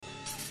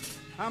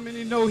How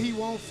many know he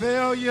won't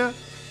fail you?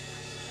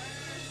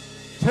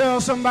 Tell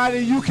somebody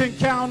you can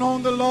count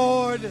on the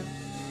Lord,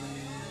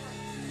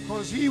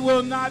 because he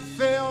will not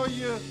fail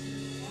you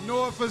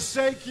nor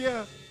forsake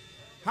you.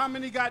 How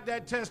many got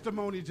that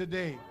testimony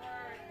today?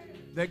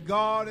 That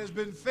God has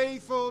been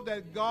faithful,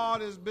 that God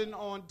has been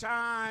on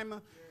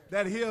time,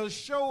 that he'll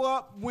show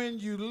up when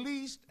you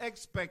least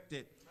expect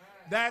it.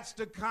 That's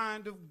the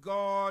kind of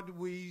God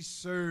we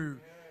serve.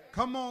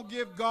 Come on,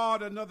 give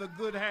God another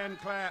good hand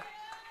clap.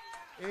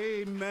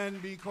 Amen,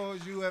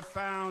 because you have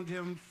found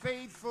him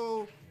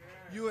faithful.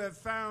 You have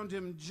found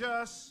him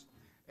just.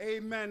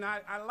 Amen.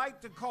 I like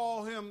to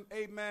call him,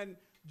 amen,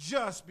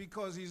 just,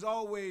 because he's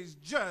always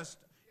just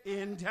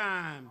in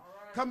time.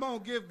 Come on,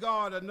 give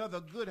God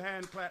another good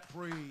hand clap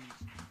praise.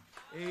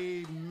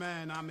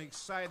 Amen. I'm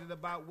excited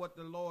about what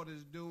the Lord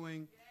is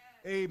doing.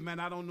 Amen.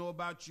 I don't know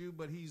about you,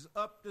 but he's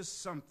up to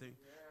something.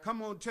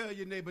 Come on, tell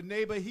your neighbor,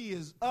 neighbor, he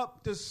is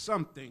up to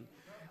something.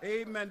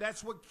 Amen.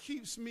 That's what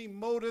keeps me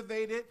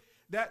motivated.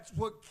 That's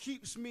what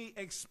keeps me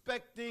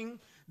expecting.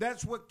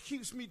 That's what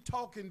keeps me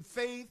talking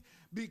faith,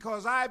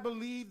 because I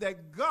believe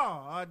that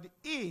God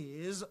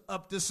is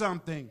up to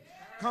something.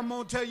 Come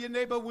on, tell your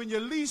neighbor, when you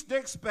least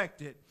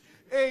expect it,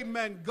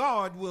 amen,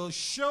 God will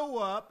show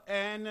up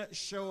and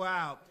show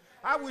out.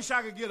 I wish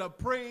I could get a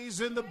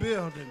praise in the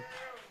building.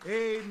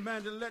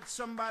 Amen. To let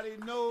somebody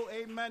know,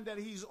 amen, that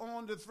he's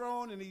on the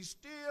throne and he's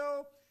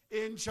still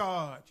in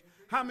charge.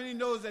 How many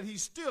knows that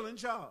he's still in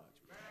charge?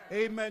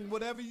 Amen.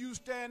 Whatever you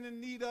stand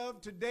in need of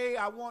today,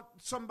 I want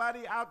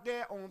somebody out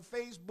there on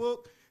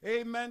Facebook,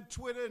 amen,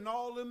 Twitter, and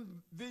all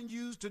them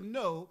venues to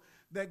know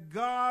that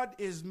God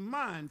is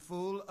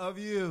mindful of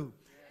you.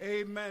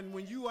 Amen.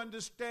 When you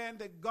understand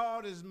that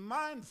God is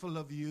mindful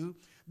of you,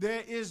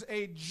 there is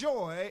a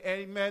joy,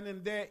 amen,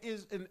 and there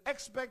is an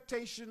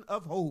expectation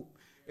of hope.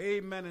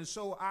 Amen. And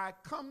so I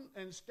come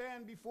and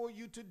stand before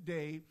you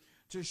today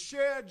to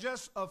share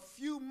just a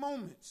few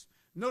moments.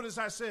 Notice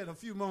I said a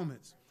few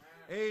moments.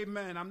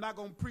 Amen. I'm not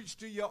going to preach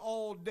to you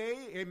all day,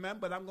 amen,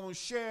 but I'm going to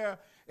share,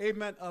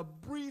 amen, a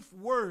brief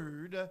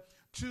word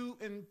to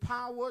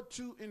empower,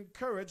 to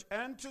encourage,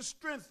 and to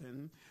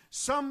strengthen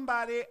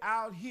somebody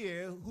out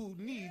here who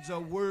needs a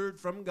word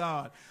from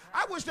God.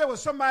 I wish there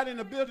was somebody in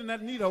the building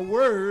that need a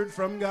word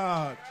from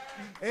God.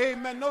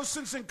 Amen. No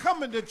sense in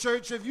coming to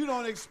church if you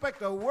don't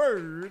expect a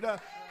word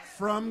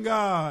from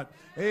God.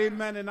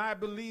 Amen. And I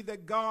believe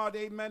that God,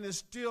 amen, is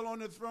still on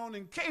the throne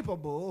and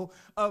capable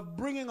of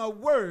bringing a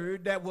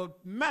word that will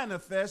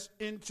manifest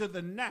into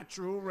the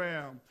natural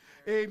realm.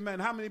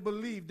 Amen. How many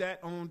believe that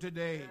on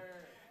today?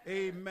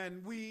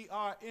 Amen. We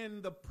are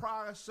in the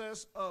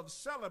process of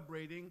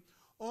celebrating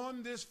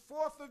on this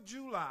 4th of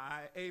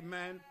July,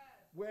 amen,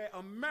 where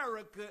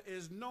America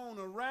is known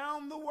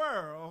around the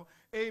world,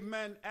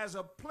 amen, as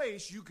a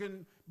place you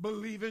can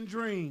believe in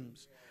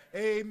dreams.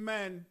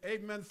 Amen.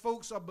 Amen.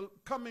 Folks are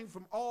coming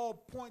from all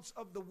points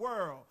of the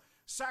world,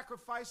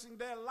 sacrificing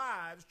their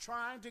lives,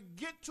 trying to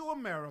get to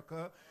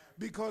America,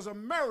 because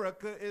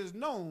America is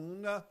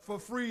known for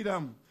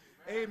freedom.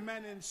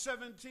 Amen. In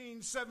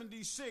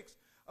 1776,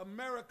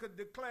 America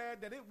declared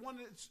that it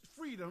wanted its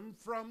freedom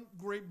from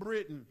Great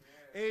Britain.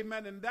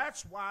 Amen. And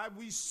that's why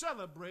we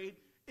celebrate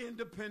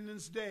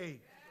Independence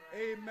Day.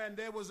 Amen.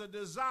 There was a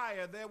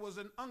desire, there was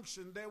an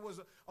unction, there was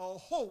a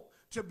hope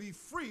to be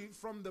free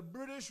from the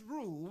British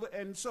rule,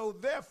 and so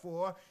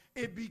therefore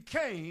it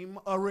became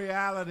a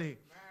reality.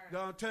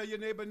 I'll tell your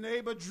neighbor,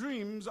 neighbor,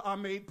 dreams are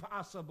made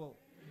possible.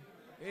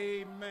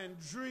 Amen.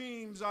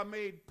 Dreams are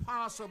made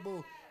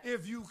possible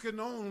if you can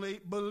only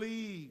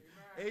believe.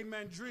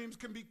 Amen. Dreams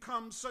can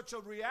become such a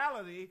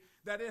reality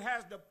that it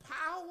has the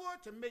power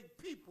to make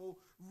people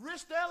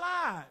risk their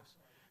lives.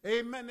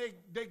 Amen.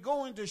 They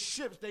go into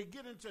ships. They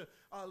get into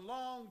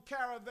long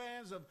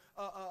caravans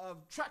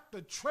of tractor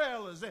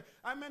trailers.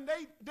 I mean,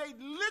 they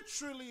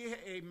literally,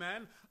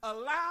 amen,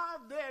 allow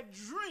their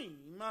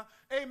dream,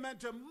 amen,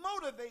 to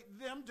motivate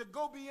them to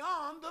go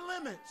beyond the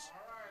limits.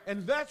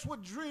 And that's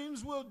what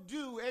dreams will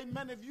do,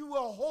 amen, if you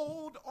will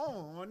hold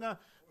on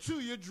to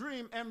your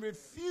dream and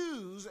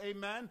refuse,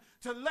 amen,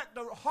 to let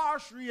the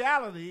harsh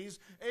realities,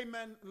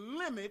 amen,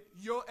 limit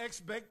your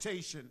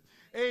expectation.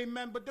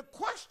 Amen. But the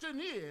question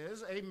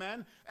is,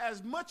 amen,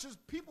 as much as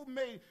people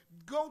may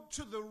go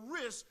to the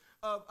risk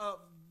of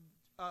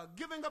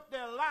giving up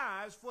their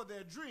lives for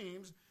their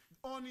dreams,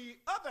 on the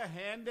other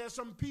hand, there's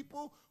some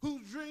people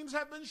whose dreams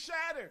have been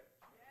shattered.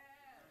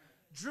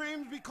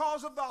 Dreams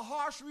because of the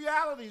harsh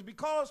realities,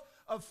 because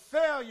of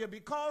failure,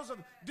 because of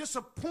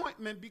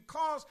disappointment,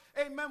 because,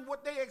 amen,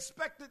 what they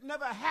expected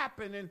never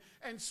happened.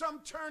 And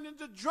some turn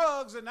into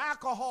drugs and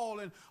alcohol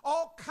and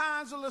all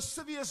kinds of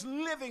lascivious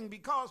living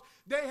because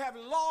they have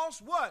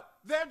lost what?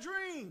 Their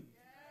dream.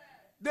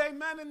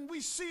 Amen. And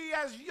we see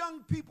as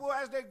young people,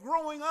 as they're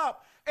growing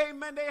up,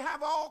 amen, they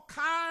have all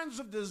kinds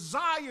of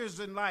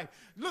desires in life.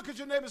 Look at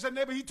your neighbor and say,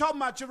 neighbor, he's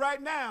talking about you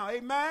right now.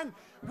 Amen.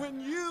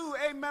 When you,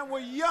 amen, were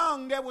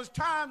young, there was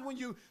times when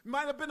you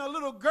might have been a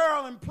little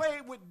girl and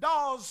played with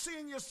dolls,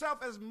 seeing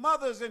yourself as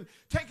mothers and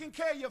taking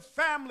care of your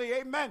family.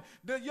 Amen.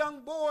 The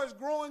young boys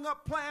growing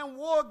up playing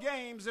war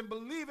games and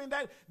believing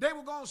that they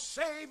were going to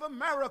save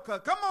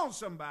America. Come on,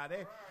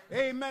 somebody.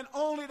 Amen.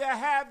 Only to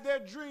have their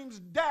dreams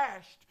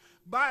dashed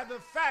by the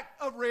fact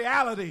of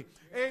reality.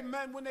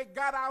 Amen. When they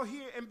got out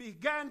here and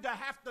began to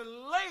have to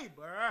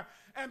labor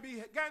and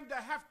began to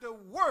have to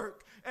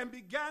work and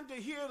began to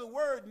hear the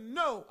word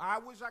no. I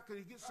wish I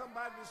could get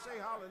somebody to say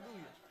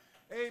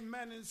hallelujah.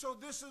 Amen. And so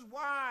this is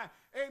why,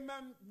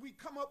 amen, we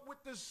come up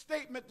with this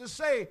statement to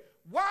say,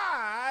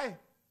 why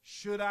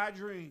should I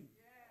dream?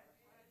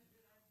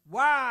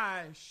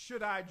 Why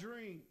should I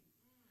dream?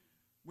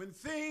 When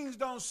things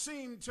don't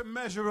seem to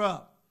measure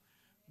up.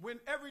 When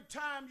every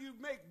time you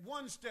make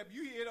one step,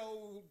 you hear the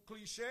old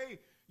cliche,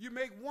 you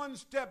make one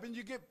step and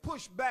you get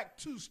pushed back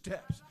 2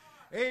 steps.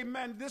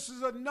 Amen. This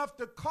is enough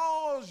to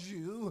cause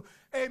you,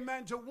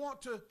 amen, to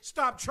want to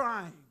stop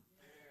trying.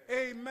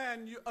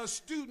 Amen. A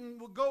student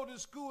will go to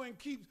school and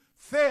keep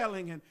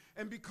failing,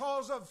 and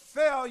because of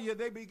failure,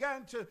 they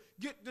began to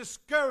get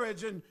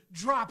discouraged and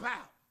drop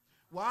out.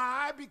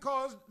 Why?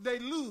 Because they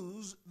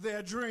lose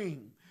their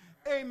dream.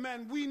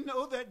 Amen. We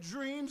know that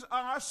dreams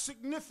are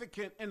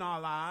significant in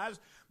our lives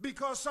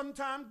because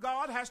sometimes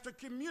God has to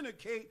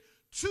communicate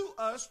to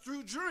us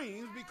through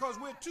dreams because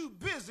we're too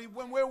busy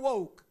when we're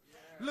woke.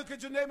 Look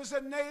at your neighbor and say,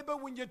 neighbor,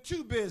 when you're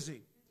too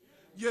busy,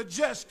 you're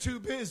just too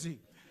busy.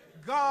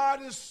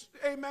 God is,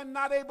 amen,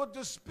 not able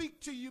to speak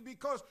to you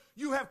because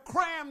you have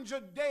crammed your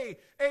day,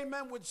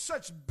 amen, with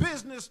such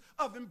business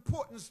of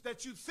importance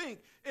that you think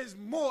is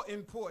more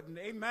important,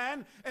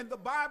 amen. And the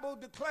Bible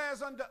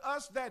declares unto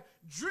us that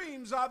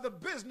dreams are the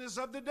business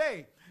of the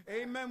day,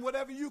 amen.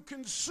 Whatever you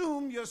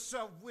consume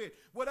yourself with,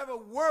 whatever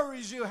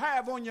worries you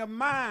have on your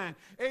mind,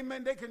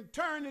 amen, they can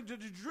turn into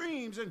the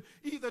dreams and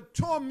either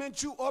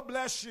torment you or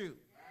bless you,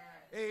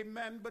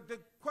 amen. But the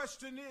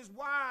question is,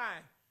 why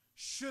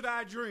should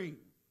I dream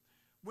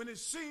when it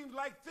seems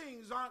like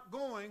things aren't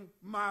going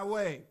my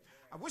way?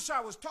 I wish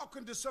I was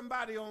talking to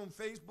somebody on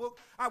Facebook.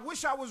 I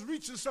wish I was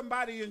reaching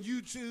somebody on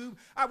YouTube.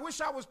 I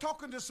wish I was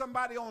talking to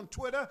somebody on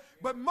Twitter.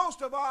 But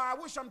most of all, I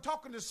wish I'm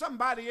talking to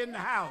somebody in the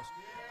house.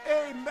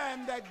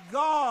 Amen. That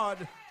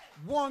God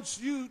wants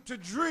you to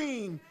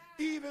dream,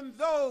 even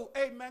though,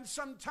 amen,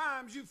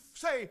 sometimes you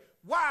say,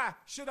 why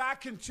should I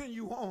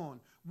continue on?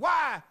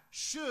 Why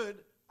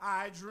should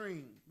I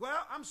dream?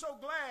 Well, I'm so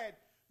glad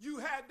you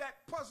had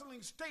that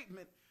puzzling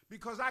statement,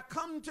 because I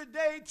come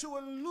today to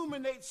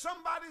illuminate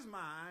somebody's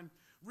mind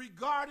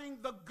regarding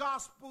the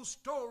gospel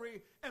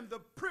story and the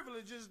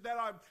privileges that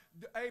are,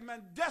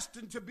 amen,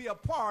 destined to be a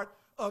part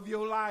of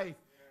your life.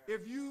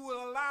 If you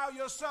will allow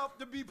yourself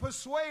to be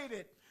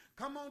persuaded,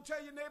 come on,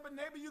 tell your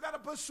neighbor, you got to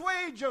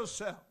persuade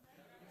yourself.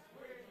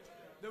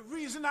 The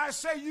reason I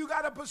say you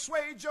got to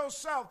persuade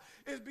yourself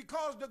is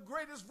because the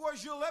greatest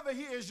voice you'll ever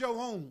hear is your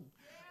own.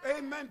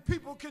 Amen.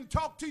 People can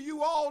talk to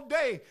you all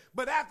day,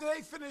 but after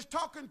they finish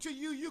talking to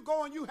you, you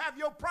go and you have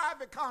your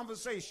private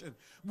conversation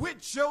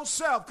with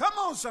yourself. Come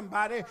on,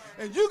 somebody.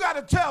 And you got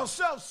to tell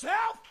self,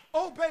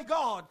 obey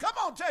God. Come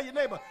on, tell your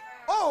neighbor,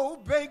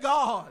 obey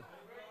God.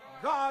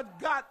 God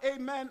got,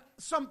 amen,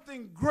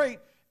 something great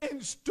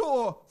in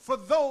store for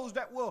those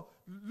that will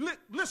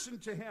listen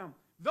to him,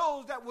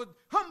 those that would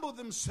humble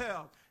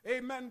themselves.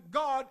 Amen.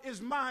 God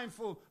is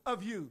mindful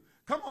of you.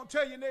 Come on,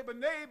 tell your neighbor,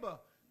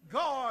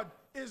 God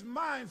is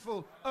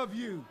mindful of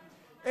you.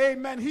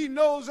 Amen. He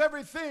knows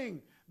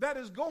everything that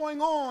is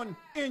going on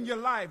in your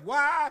life.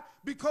 Why?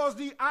 Because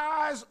the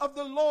eyes of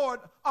the Lord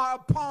are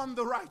upon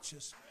the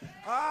righteous.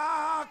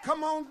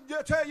 Come on,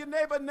 tell your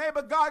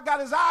neighbor, God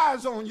got his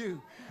eyes on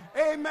you.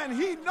 Amen.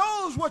 He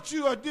knows what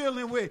you are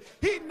dealing with.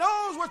 He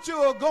knows what you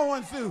are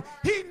going through.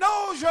 He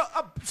knows your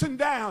ups and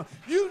downs.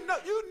 You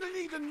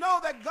need to know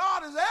that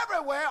God is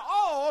everywhere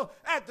all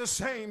at the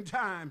same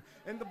time.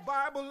 And the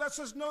Bible lets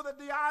us know that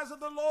the eyes of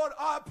the Lord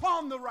are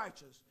upon the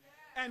righteous.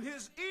 And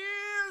his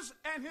ears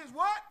and his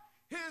what?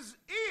 His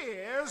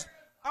ears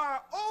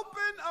are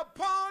open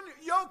upon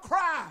your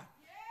cry.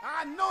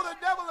 I know the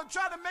devil will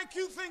try to make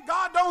you think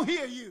God don't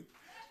hear you.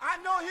 I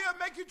know he'll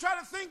make you try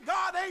to think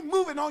God ain't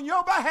moving on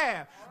your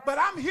behalf. But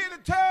I'm here to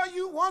tell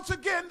you once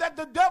again that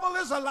the devil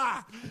is a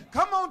lie.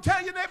 Come on,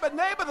 tell your neighbor,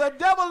 the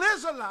devil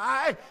is a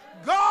lie.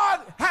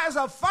 God has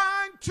a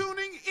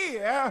fine-tuning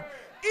ear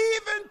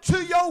even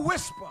to your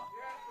whisper.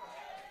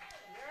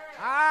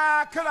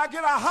 Could I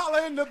get a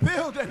holler in the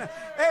building?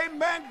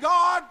 Amen.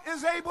 God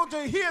is able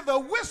to hear the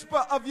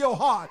whisper of your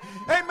heart.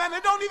 Amen.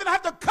 It don't even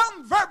have to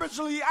come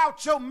verbally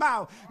out your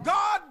mouth.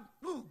 God,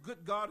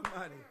 good God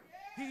Almighty,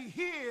 he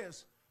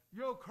hears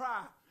your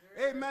cry.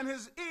 Amen.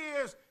 His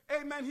ears,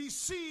 Amen. He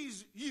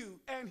sees you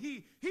and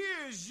he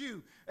hears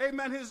you.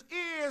 Amen. His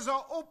ears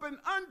are open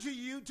unto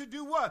you to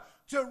do what?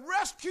 To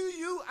rescue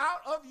you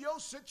out of your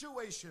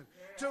situation.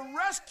 To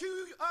rescue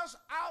us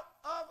out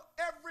of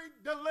every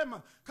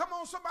dilemma. Come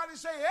on, somebody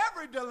say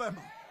every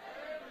dilemma.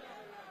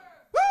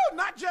 Woo,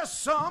 not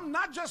just some,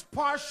 not just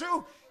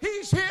partial.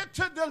 He's here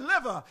to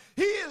deliver.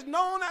 He is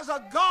known as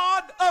a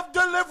God of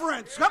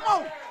deliverance. Come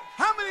on.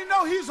 How many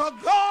know he's a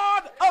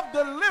God of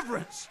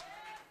deliverance?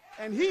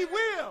 And he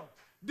will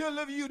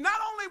deliver you. Not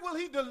only will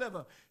he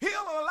deliver, he'll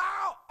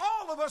allow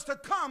all of us to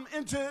come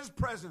into his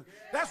presence.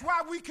 That's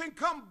why we can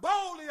come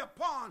boldly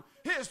upon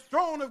his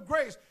throne of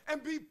grace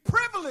and be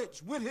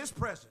privileged with his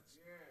presence.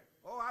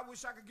 Oh, I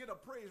wish I could get a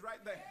praise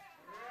right there.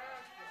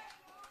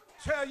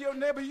 Tell your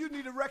neighbor you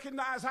need to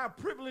recognize how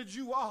privileged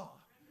you are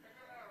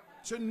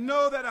to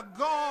know that a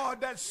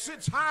God that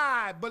sits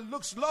high but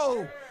looks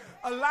low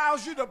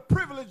allows you the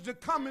privilege to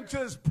come into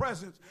his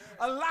presence.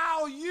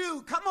 Allow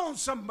you, come on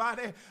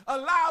somebody,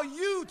 allow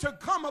you to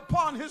come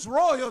upon his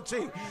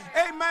royalty.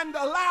 Amen.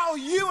 Allow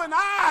you and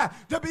I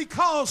to be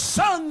called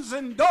sons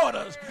and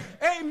daughters.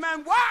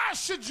 Amen. Why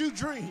should you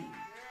dream?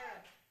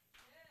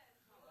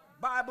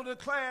 Bible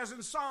declares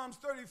in Psalms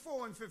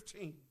 34 and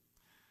 15,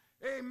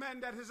 amen,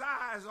 that his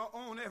eyes are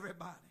on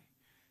everybody.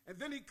 And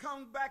then he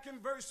comes back in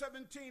verse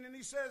 17 and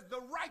he says,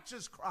 the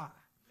righteous cry.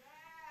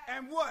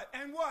 And what?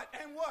 And what?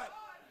 And what?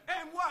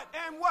 And what?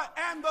 And what?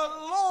 And the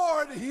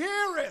Lord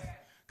heareth.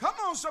 Come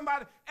on,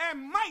 somebody.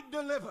 And might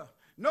deliver.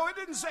 No, it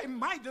didn't say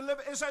might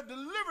deliver. It said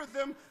deliver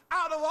them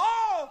out of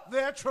all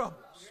their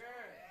troubles.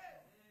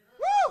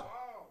 Woo!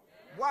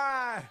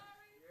 Why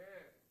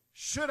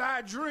should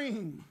I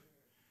dream?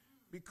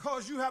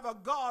 Because you have a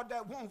God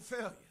that won't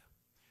fail you.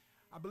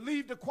 I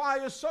believe the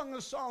choir sung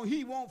a song,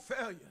 he won't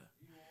fail you.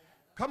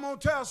 Come on,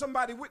 tell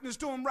somebody, witness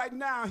to him right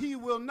now, he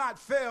will not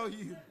fail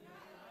you.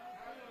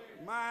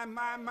 My.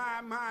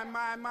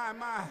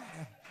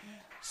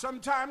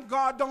 Sometimes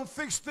God don't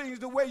fix things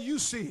the way you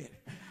see it.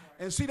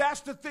 And see,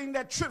 that's the thing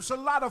that trips a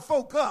lot of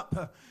folk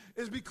up,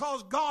 is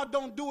because God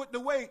don't do it the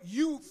way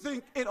you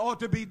think it ought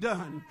to be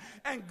done.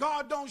 And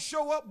God don't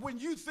show up when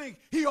you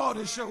think he ought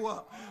to show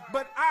up.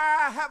 But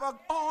I have an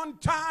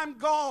on-time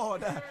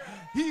God.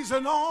 He's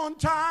an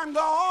on-time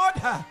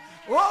God.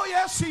 Oh,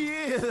 yes, he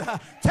is.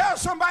 Tell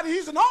somebody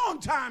he's an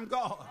on-time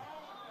God.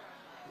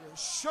 He'll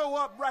show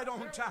up right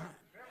on time.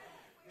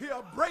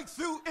 He'll break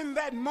through in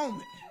that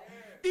moment.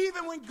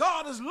 Even when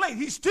God is late,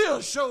 he still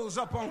shows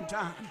up on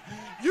time.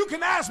 You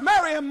can ask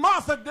Mary and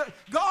Martha,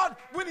 God,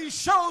 when he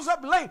shows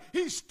up late,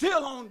 he's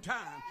still on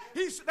time.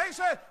 They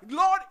said,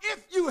 Lord,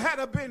 if you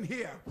had been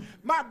here,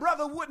 my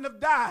brother wouldn't have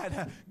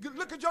died.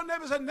 Look at your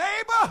neighbor and say,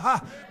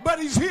 neighbor, but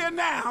he's here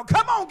now.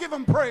 Come on, give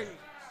him praise.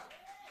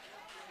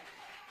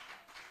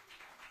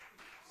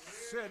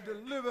 Said,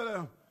 deliver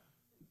them,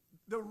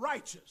 the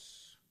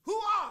righteous. Who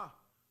are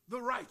the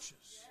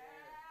righteous?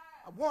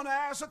 I want to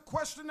ask a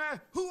question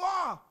there. Who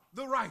are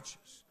the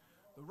righteous?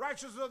 The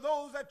righteous are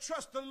those that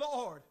trust the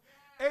Lord.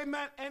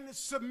 Amen. And is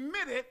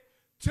submitted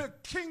to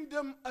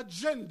kingdom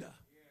agenda.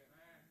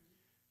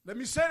 Let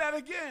me say that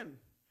again.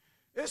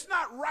 It's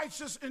not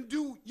righteous and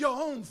do your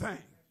own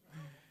thing.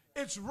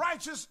 It's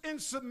righteous in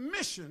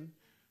submission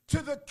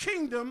to the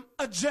kingdom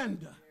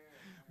agenda.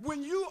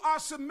 When you are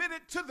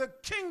submitted to the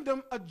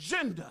kingdom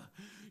agenda,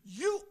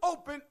 you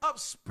open up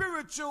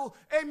spiritual,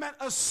 amen,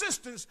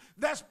 assistance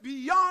that's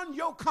beyond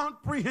your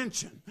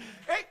comprehension.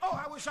 Hey, oh,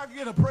 I wish I could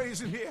get a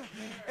praise in here.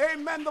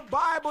 Amen. The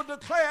Bible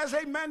declares,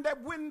 amen,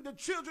 that when the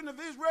children of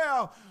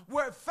Israel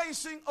were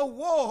facing a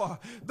war,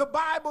 the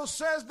Bible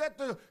says that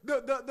the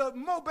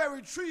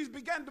mulberry trees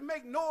began to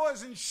make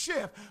noise and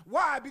shift.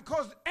 Why?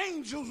 Because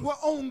angels were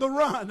on the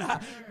run.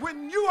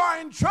 When you are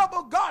in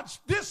trouble, God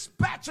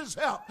dispatches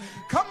help.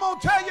 Come on,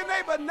 tell your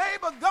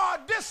neighbor,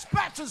 God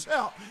dispatches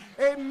help.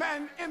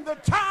 Amen. In the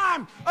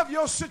time of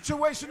your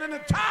situation, in the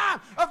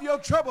time of your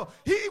trouble,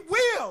 he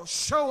will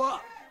show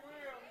up.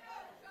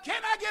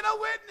 Can I get a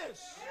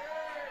witness?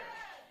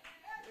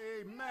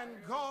 Amen.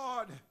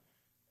 God,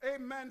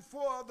 amen,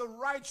 for the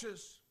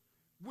righteous,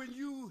 when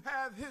you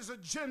have his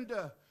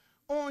agenda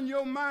on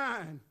your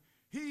mind,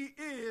 he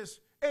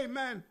is,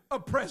 amen, a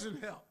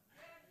present help.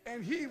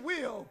 And he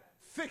will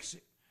fix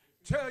it.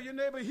 Tell your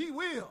neighbor, he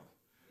will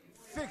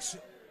fix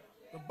it.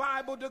 The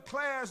Bible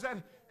declares that,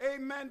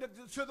 amen,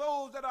 that to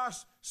those that are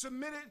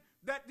submitted,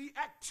 that the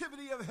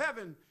activity of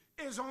heaven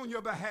is on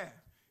your behalf.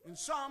 In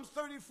Psalms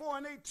 34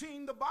 and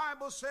 18, the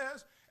Bible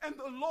says, and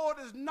the Lord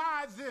is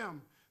nigh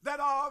them that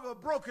are of a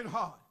broken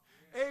heart.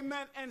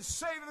 Amen. And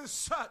saveth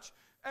such,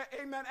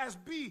 amen, as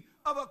be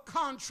of a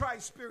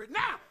contrite spirit.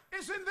 Now,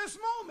 it's in this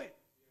moment.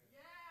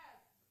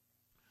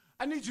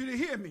 I need you to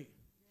hear me.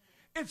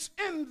 It's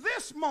in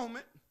this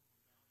moment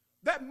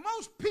that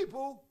most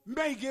people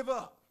may give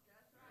up.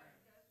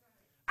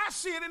 I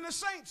see it in the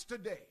saints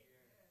today.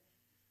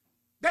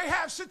 They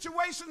have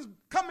situations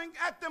coming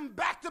at them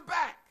back to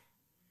back.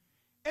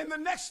 And the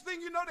next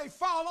thing you know, they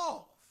fall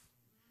off.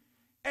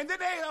 And then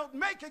they'll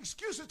make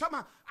excuses talking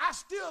about, I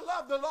still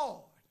love the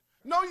Lord.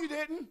 No, you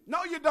didn't.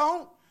 No, you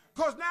don't.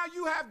 Because now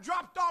you have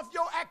dropped off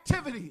your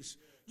activities.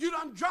 You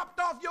done dropped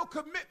off your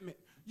commitment.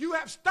 You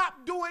have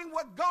stopped doing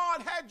what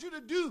God had you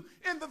to do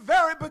in the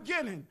very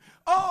beginning.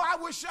 Oh, I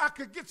wish I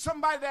could get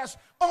somebody that's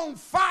on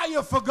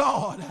fire for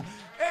God.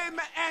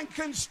 Amen. And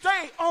can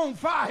stay on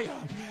fire.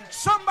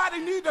 Somebody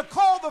need to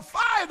call the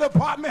fire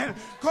department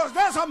because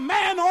there's a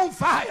man on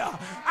fire.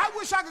 I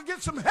wish I could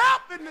get some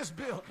help in this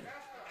building.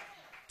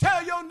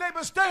 Tell your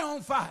neighbor, stay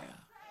on fire.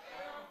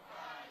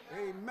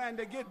 Amen.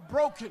 They get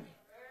broken.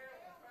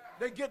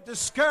 They get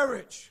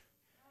discouraged.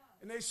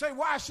 And they say,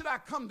 why should I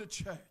come to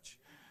church?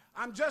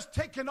 I'm just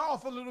taking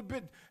off a little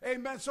bit,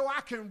 amen, so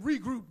I can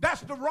regroup.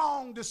 That's the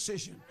wrong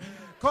decision.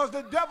 Because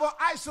the devil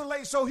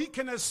isolates so he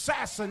can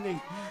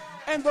assassinate.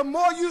 And the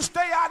more you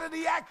stay out of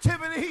the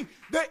activity,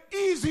 the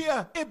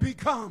easier it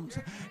becomes.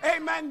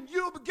 Amen.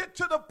 You'll get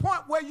to the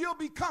point where you'll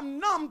become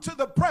numb to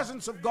the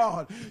presence of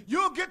God.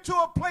 You'll get to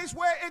a place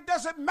where it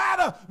doesn't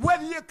matter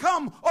whether you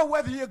come or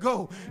whether you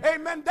go.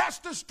 Amen. That's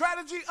the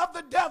strategy of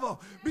the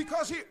devil,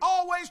 because he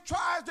always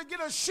tries to get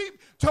a sheep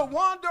to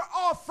wander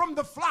off from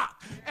the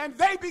flock, and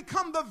they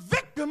become the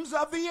victims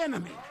of the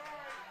enemy.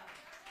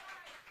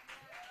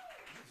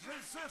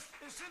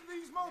 It's in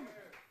these moments.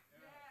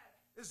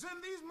 It's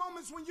in these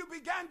moments when you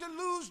began to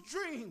lose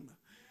dream.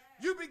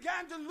 You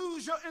began to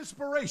lose your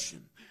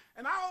inspiration.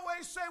 And I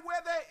always say, where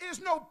there is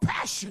no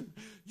passion,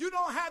 you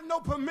don't have no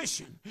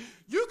permission.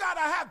 You got to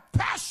have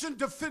passion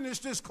to finish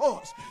this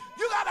course.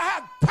 You got to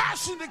have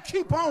passion to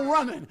keep on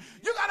running.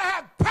 You got to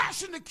have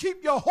passion to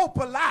keep your hope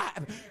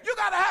alive. You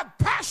got to have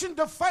passion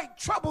to fight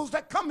troubles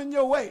that come in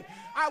your way.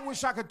 I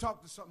wish I could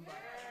talk to somebody.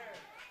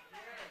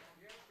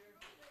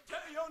 Tell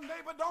your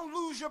neighbor, don't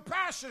lose your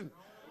passion.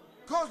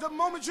 Because the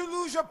moment you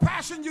lose your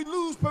passion, you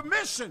lose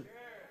permission.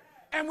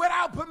 And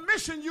without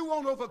permission, you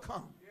won't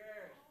overcome.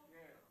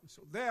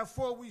 So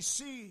therefore, we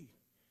see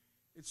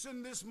it's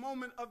in this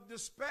moment of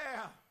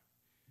despair,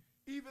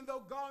 even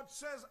though God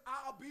says,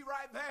 I'll be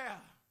right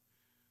there.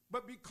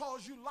 But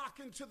because you lock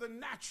into the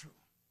natural,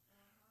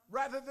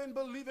 rather than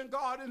believing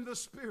God in the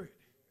spirit,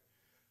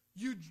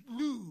 you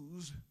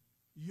lose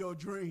your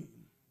dream.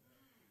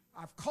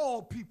 I've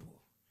called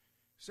people,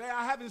 say,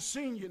 I haven't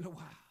seen you in a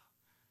while.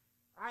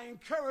 I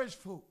encourage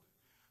folk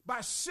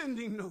by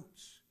sending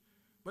notes.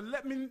 But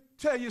let me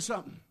tell you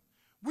something.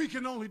 We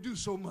can only do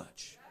so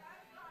much.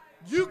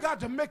 You got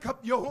to make up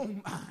your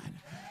own mind.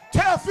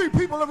 Tell 3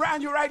 people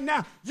around you right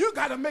now, you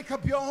got to make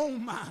up your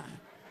own mind.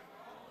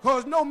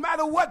 Because no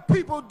matter what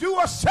people do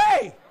or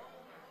say,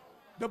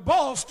 the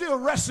ball still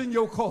rests in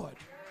your court.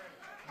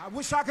 I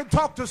wish I could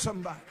talk to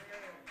somebody.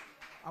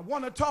 I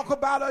want to talk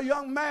about a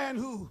young man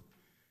who,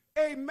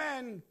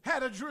 amen,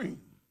 had a dream.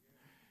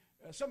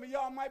 Some of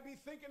y'all might be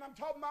thinking I'm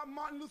talking about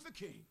Martin Luther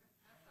King.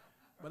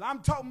 But I'm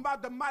talking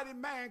about the mighty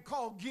man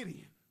called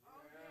Gideon.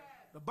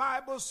 The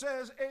Bible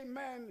says,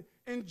 amen,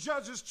 in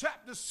Judges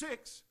chapter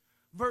 6,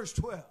 verse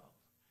 12.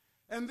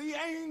 And the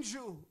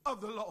angel of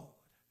the Lord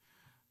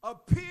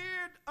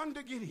appeared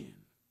unto Gideon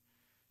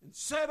and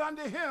said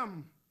unto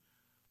him,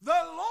 the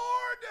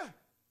Lord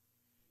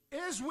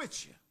is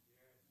with you,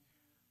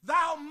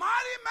 thou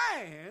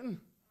mighty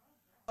man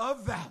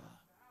of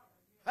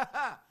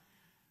valor.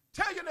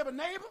 Tell your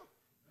neighbor,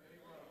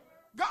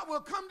 God will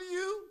come to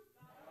you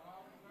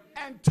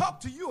and talk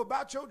to you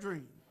about your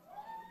dream.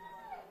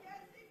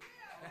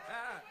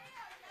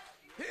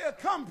 Here,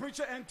 come,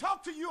 preacher, and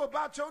talk to you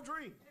about your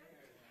dream.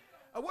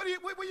 Where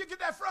you get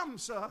that from,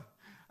 sir?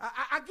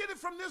 I get it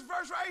from this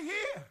verse right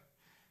here.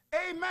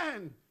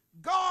 Amen.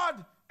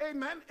 God,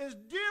 amen, is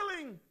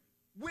dealing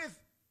with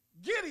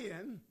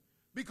Gideon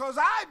because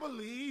I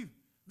believe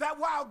that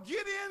while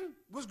Gideon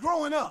was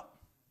growing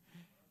up,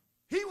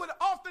 he would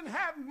often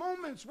have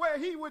moments where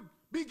he would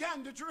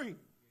begin to dream.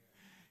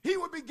 He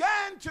would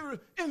begin to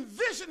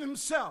envision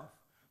himself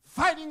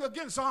fighting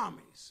against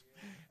armies.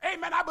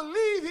 Amen. I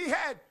believe he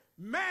had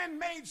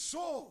man-made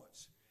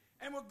swords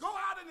and would go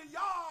out in the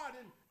yard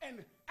and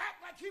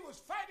act like he was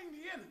fighting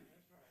the enemy.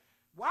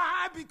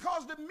 Why?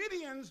 Because the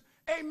Midians,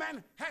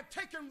 amen, had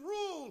taken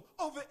rule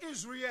over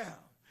Israel.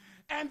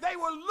 And they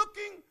were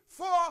looking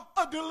for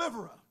a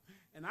deliverer.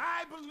 And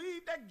I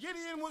believe that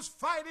Gideon was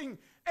fighting,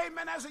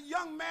 amen, as a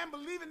young man,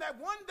 believing that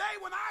one day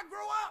when I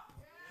grow up,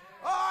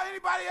 oh,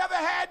 anybody ever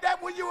had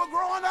that when you were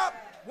growing up?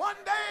 One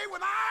day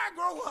when I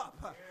grow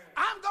up,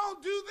 I'm going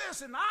to do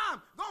this and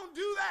I'm going to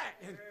do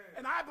that.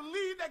 And I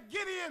believe that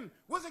Gideon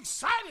was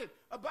excited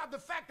about the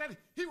fact that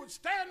he would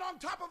stand on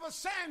top of a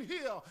sand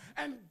hill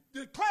and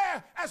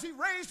declare as he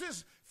raised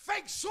his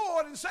fake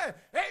sword and said,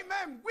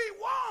 amen, we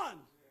won.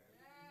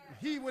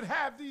 He would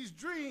have these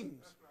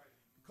dreams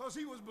because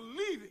he was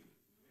believing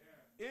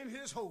in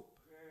his hope.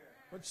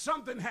 But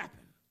something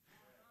happened.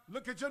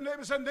 Look at your neighbor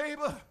and say,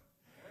 neighbor,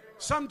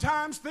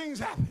 sometimes things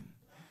happen.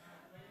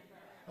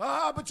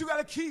 But you got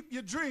to keep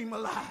your dream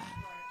alive.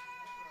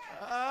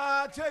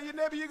 I tell your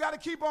neighbor, you got to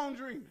keep on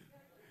dreaming.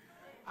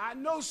 I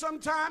know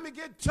sometimes it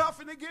get tough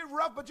and it get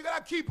rough, but you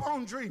got to keep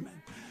on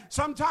dreaming.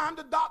 Sometimes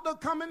the doctor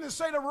come in and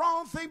say the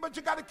wrong thing, but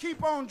you got to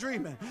keep on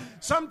dreaming.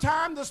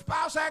 Sometimes the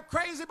spouse act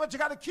crazy, but you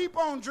got to keep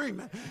on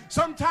dreaming.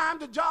 Sometimes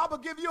the job will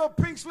give you a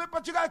pink slip,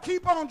 but you got to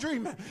keep on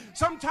dreaming.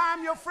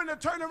 Sometimes your friend will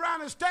turn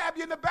around and stab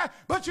you in the back,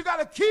 but you got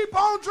to keep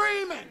on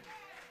dreaming.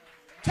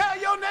 Tell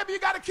your neighbor you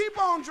got to keep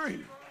on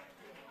dreaming.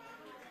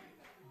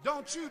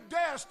 Don't you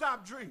dare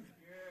stop dreaming.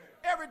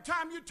 Every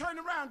time you turn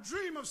around,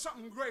 dream of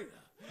something greater.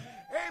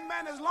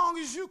 Amen. As long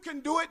as you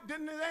can do it,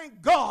 then it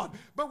ain't God.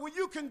 But when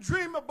you can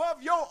dream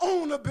above your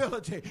own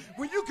ability,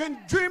 when you can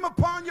dream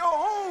upon your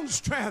own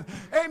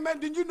strength, amen,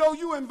 then you know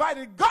you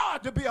invited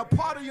God to be a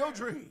part of your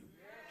dream.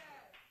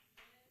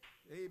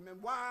 Amen.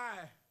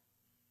 Why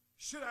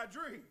should I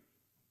dream?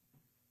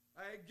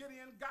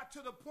 Gideon got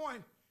to the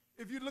point,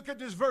 if you look at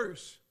this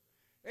verse,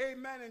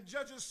 amen, in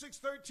Judges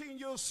 6:13,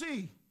 you'll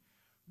see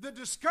the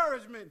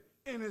discouragement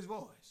in his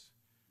voice.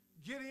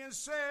 Gideon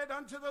said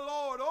unto the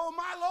Lord, "Oh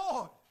my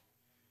Lord,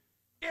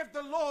 if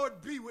the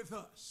Lord be with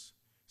us."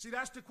 See,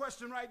 that's the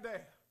question right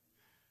there.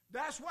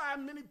 That's why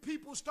many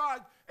people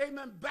start,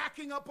 amen,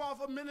 backing up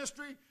off of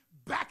ministry,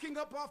 backing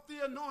up off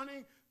the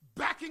anointing,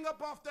 backing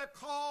up off their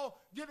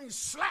call, getting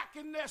slack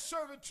in their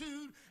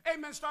servitude,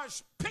 amen,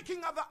 start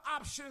picking other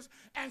options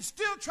and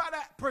still try to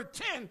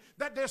pretend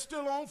that they're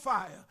still on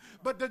fire.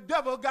 But the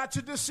devil got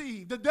you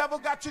deceived. The devil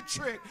got you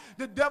tricked.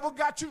 The devil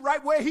got you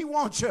right where he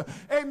wants you.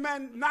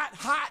 Amen, not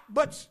hot,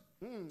 but,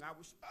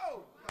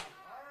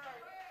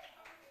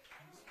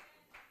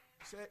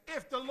 said,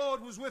 if the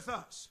Lord was with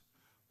us,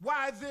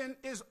 why then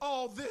is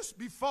all this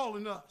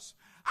befalling us?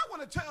 I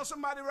want to tell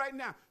somebody right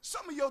now,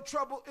 some of your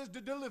trouble is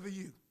to deliver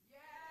you.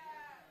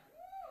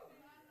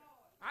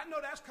 I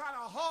know that's kind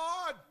of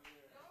hard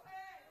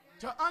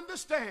to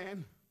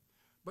understand,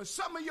 but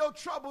some of your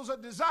troubles are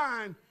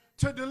designed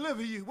to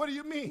deliver you. What do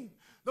you mean?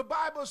 The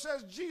Bible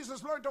says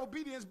Jesus learned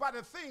obedience by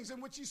the things in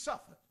which he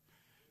suffered.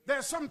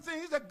 There's some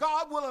things that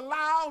God will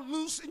allow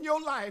loose in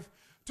your life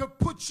to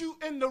put you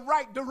in the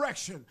right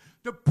direction,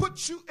 to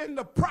put you in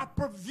the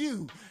proper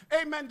view.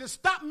 Amen. To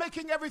stop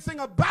making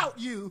everything about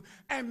you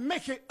and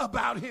make it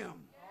about him.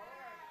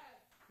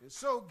 And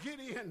so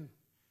Gideon,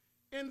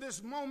 in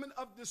this moment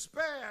of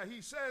despair,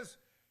 he says,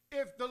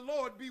 if the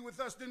Lord be with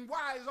us, then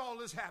why is all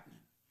this happening?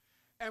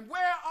 And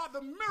where are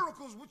the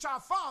miracles which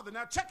our father?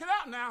 Now check it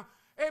out now.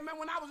 Amen.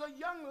 When I was a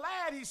young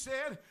lad, he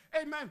said,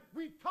 amen,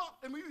 we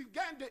talked and we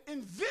began to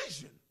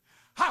envision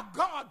how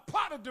God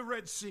parted the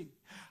Red Sea,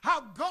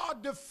 how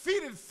God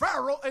defeated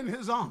Pharaoh and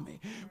his army.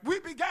 We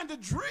began to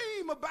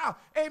dream about,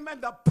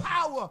 amen, the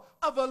power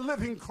of a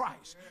living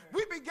Christ.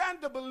 We began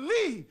to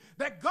believe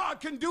that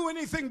God can do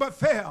anything but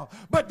fail.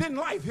 But then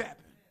life happened.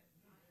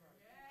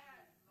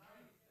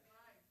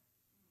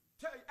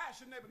 Tell you, ask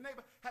your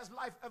neighbor, has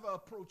life ever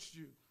approached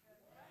you?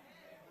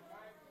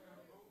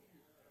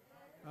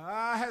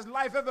 Has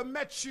life ever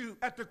met you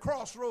at the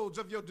crossroads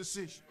of your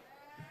decision?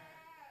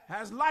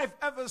 Has life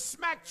ever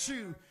smacked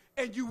you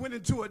and you went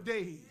into a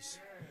daze?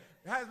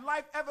 Has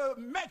life ever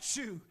met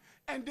you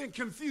and then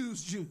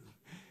confused you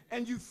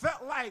and you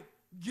felt like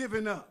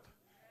giving up?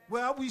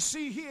 Well, we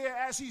see here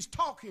as he's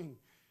talking,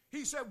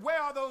 he said,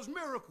 where are those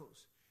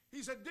miracles?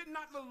 He said, did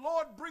not the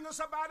Lord bring us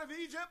up out of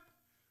Egypt?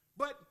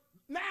 But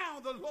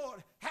now the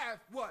Lord hath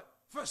what?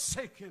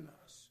 Forsaken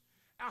us.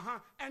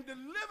 And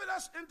delivered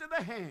us into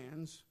the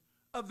hands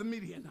of the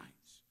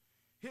Midianites.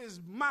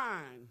 His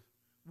mind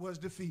was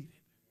defeated.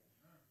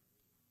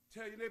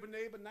 Tell your neighbor,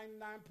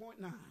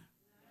 99.9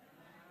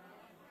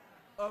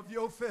 of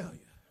your failure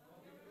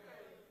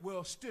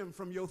will stem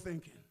from your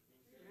thinking.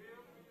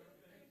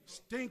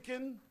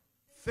 Stinking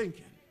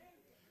thinking.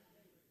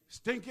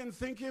 Stinking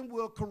thinking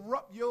will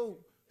corrupt your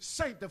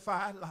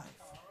sanctified life.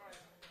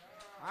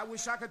 I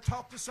wish I could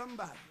talk to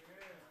somebody.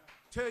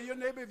 Tell your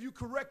neighbor, if you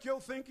correct your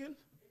thinking,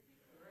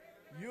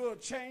 you'll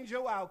change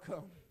your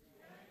outcome.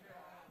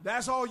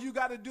 That's all you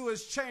got to do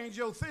is change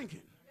your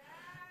thinking.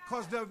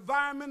 Because the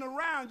environment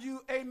around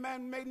you,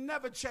 amen, may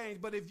never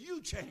change. But if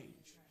you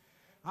change,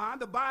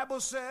 the Bible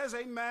says,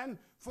 amen,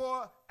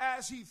 for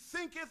as he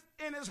thinketh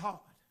in his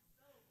heart,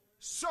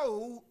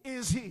 so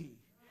is he.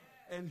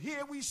 And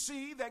here we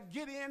see that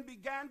Gideon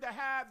began to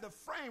have the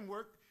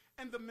framework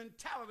and the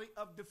mentality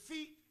of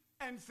defeat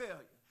and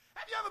failure.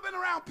 Have you ever been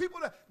around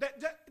people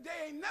that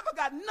they ain't never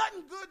got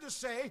nothing good to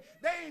say?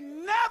 They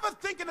ain't never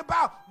thinking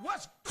about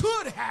what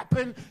could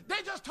happen.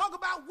 They just talk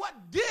about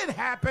what did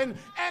happen,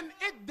 and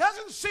it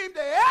doesn't seem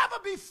to ever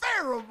be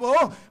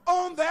favorable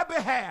on their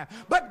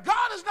behalf. But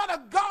God is not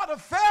a God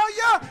of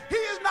failure. He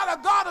is not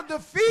a God of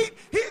defeat.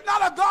 He's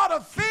not a God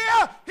of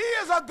fear. He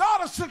is a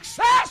God of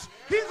success.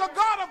 He's a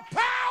God of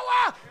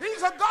power.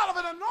 He's a God of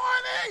an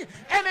anointing.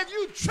 And if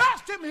you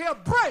trust him, he'll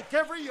break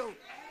every yoke.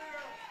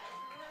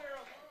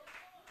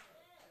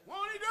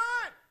 Won't he do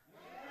it?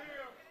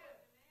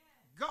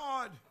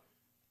 God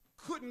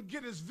couldn't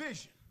get his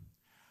vision.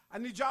 I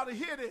need y'all to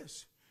hear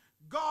this.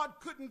 God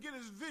couldn't get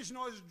his vision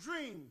or his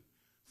dream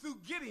through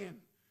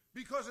Gideon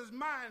because his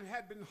mind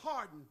had been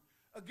hardened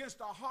against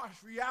the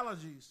harsh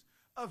realities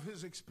of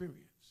his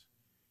experience.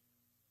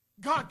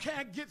 God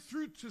can't get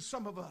through to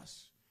some of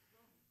us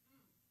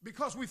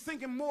Because we're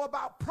thinking more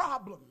about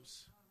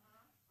problems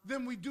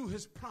than we do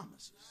his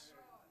promises.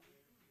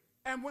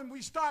 And when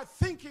we start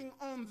thinking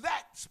on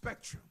that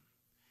spectrum,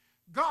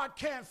 God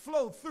can't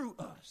flow through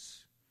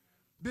us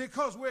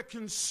because we're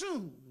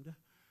consumed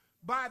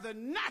by the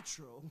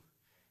natural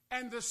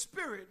and the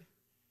spirit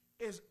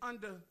is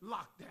under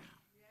lockdown.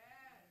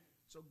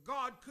 So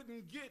God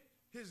couldn't get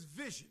his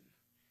vision.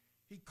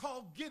 He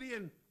called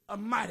Gideon a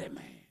mighty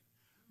man.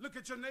 Look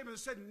at your neighbor and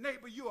say,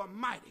 neighbor, you are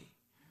mighty.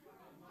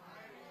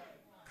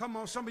 Come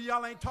on, some of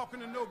y'all ain't talking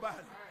to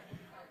nobody.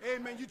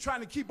 Amen. You're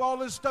trying to keep all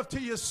this stuff to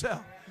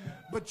yourself.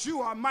 But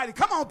you are mighty.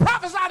 Come on,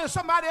 prophesy to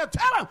somebody else.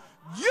 Tell them,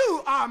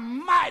 you are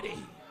mighty.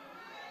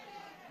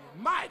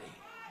 You're mighty.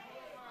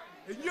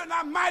 And you're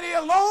not mighty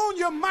alone,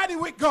 you're mighty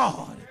with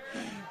God.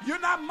 You're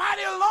not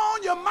mighty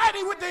alone, you're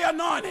mighty with the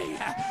anointing.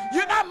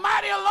 You're not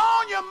mighty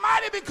alone, you're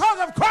mighty because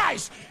of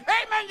Christ.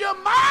 Amen, you're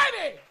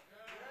mighty.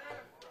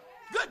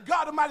 Good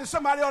God Almighty,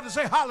 somebody ought to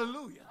say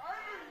hallelujah.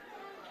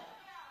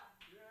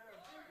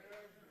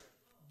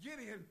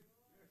 Gideon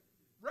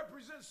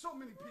represents so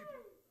many people.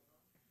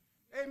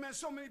 Amen,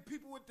 so many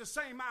people with the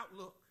same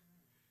outlook.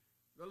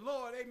 The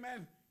Lord,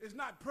 amen, is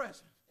not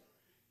present.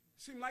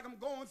 Seems like I'm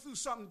going through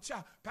something.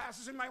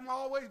 Pastor, seems like I'm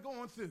always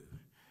going through.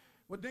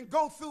 Well, then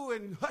go through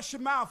and hush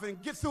your mouth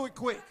and get through it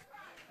quick.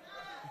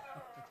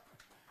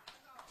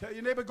 Tell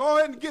your neighbor, go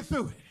ahead and get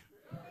through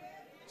it.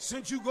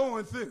 Since you're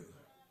going through.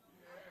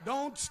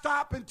 Don't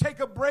stop and take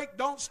a break.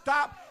 Don't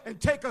stop and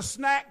take a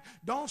snack.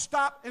 Don't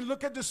stop and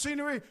look at the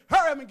scenery.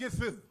 Hurry up and get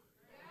through.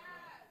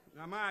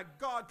 Now, my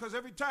God, because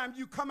every time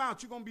you come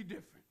out, you're going to be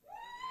different.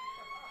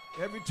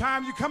 Every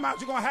time you come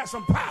out, you're going to have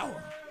some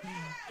power.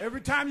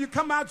 Every time you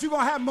come out, you're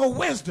going to have more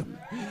wisdom.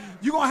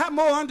 You're going to have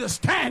more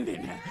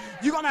understanding.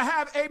 You're going to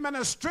have, amen,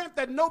 a strength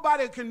that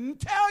nobody can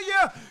tell you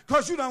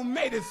because you done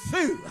made it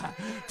through.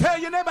 Tell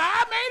your neighbor,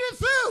 I made it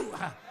through.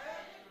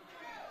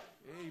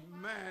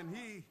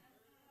 Amen.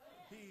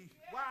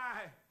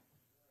 Why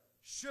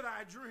should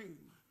I dream?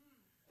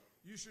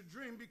 You should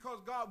dream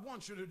because God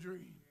wants you to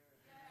dream.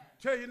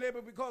 Tell your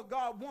neighbor, because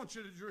God wants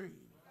you to dream.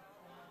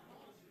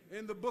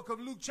 In the book of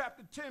Luke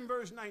chapter 10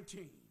 verse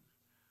 19,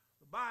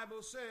 the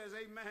Bible says,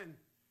 amen,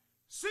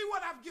 see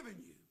what I've given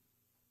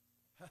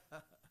you.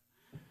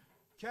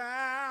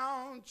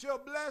 Count your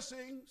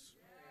blessings.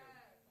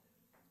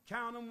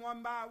 Count them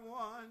one by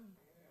one.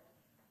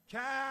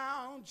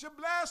 Count your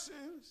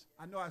blessings.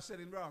 I know I said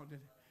it wrong,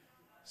 didn't I?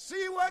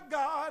 See what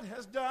God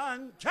has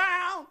done.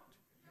 Count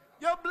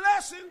your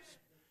blessings.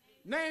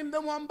 Name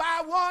them one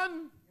by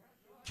one.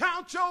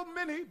 Count your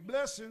many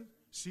blessings.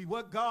 See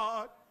what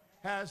God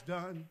has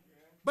done.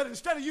 But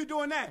instead of you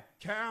doing that,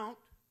 count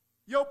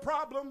your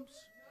problems.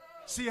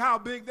 See how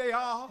big they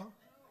are.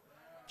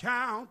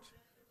 Count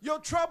your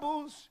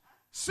troubles.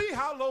 See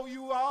how low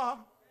you are.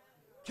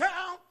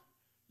 Count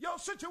your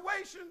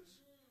situations.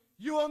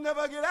 You will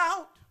never get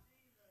out.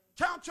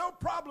 Count your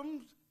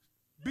problems.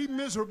 Be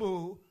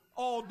miserable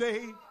all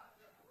day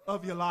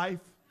of your life.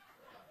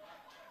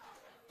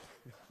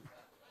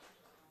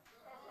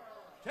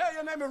 Tell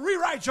your neighbor,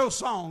 rewrite your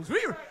songs.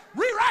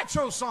 Rewrite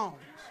your songs.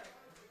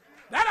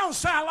 That don't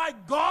sound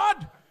like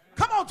God.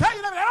 Come on, tell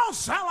your neighbor, that don't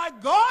sound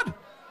like God.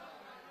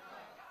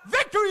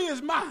 Victory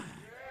is mine.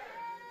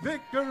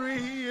 Victory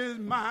is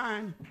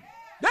mine.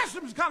 That's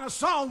the kind of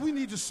song we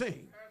need to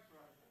sing.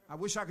 I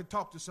wish I could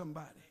talk to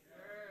somebody.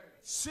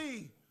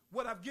 See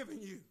what I've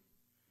given you.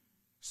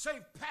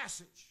 Safe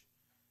passage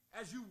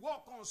as you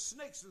walk on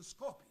snakes and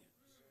scorpions.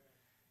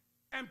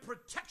 And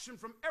protection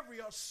from every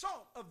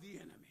assault of the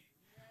enemy.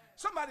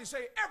 Somebody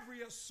say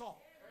every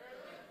assault.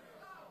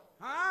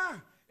 Huh?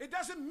 It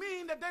doesn't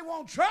mean that they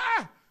won't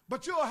try,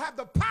 but you'll have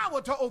the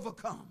power to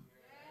overcome.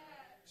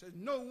 It says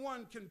no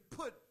one can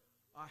put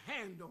a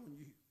hand on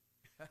you.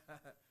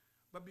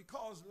 But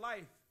because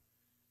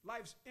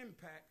life's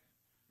impact,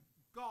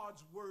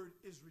 God's word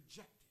is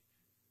rejected.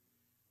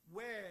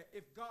 Where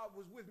if God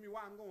was with me,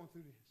 why I'm going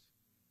through this?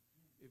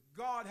 If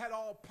God had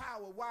all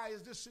power, why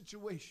is this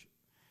situation?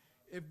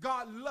 If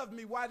God loved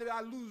me, why did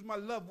I lose my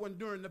loved one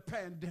during the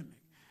pandemic?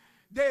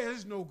 There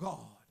is no God.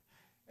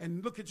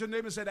 And look at your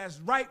neighbor and say, that's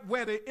right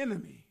where the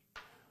enemy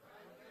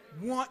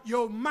want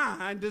your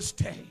mind to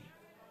stay.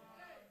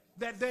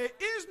 That there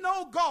is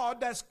no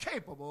God that's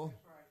capable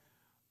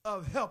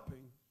of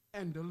helping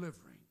and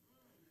delivering.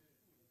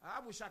 I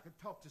wish I could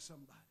talk to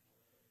somebody.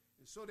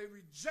 And so they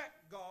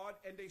reject God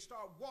and they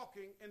start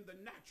walking in the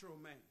natural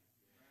man.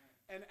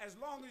 And as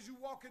long as you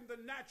walk in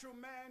the natural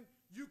man,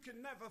 you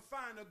can never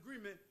find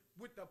agreement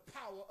with the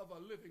power of a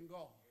living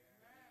God.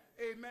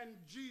 Amen.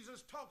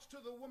 Jesus talks to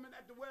the woman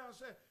at the well and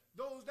said,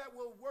 those that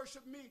will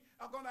worship me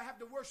are going to have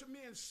to worship me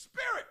in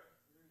spirit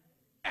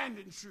and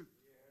in truth.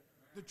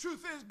 The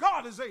truth is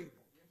God is able.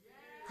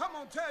 Come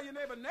on, tell your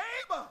neighbor,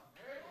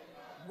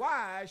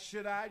 why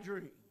should I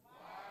dream?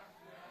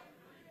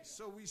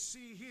 So we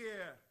see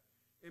here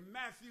in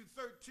Matthew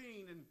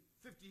 13 and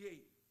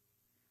 58,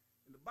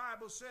 and the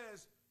Bible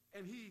says,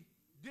 and he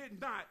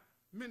did not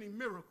many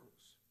miracles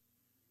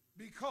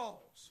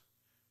because,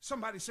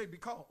 somebody say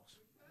because,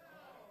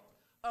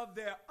 of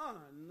their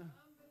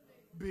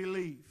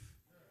believe.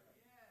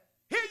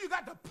 Here you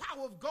got the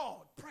power of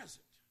God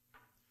present.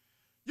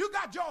 You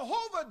got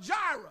Jehovah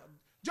Jireh,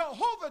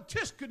 Jehovah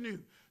Tiskanu,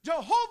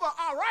 Jehovah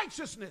our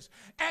righteousness,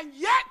 and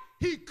yet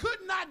he could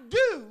not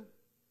do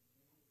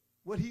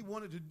what he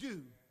wanted to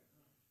do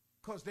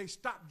because they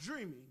stopped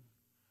dreaming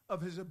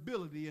of his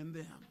ability in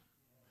them.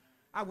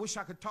 I wish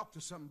I could talk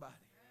to somebody.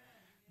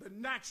 The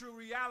natural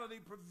reality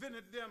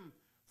prevented them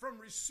from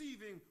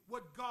receiving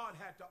what God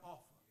had to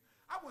offer.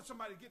 I want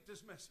somebody to get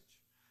this message.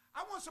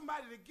 I want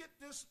somebody to get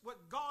this,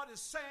 what God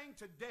is saying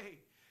today,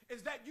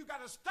 is that you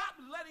got to stop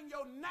letting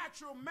your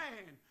natural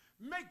man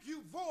make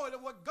you void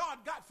of what God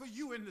got for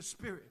you in the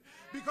spirit.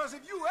 Because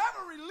if you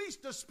ever release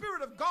the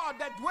spirit of God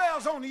that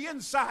dwells on the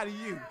inside of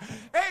you,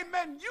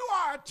 amen, you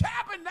are a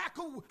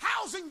tabernacle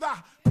housing the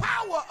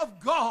power of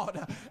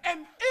God.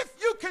 And if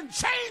you can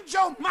change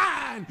your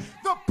mind,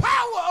 the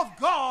power of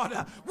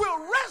God will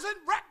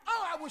resurrect.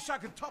 Oh, I wish I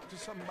could talk to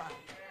somebody.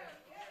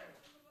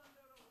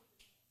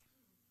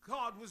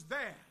 God was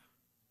there.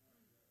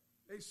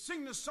 They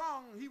sing the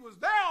song, he was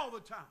there all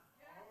the time,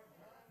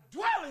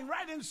 dwelling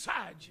right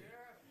inside you,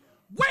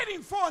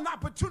 waiting for an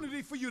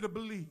opportunity for you to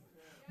believe,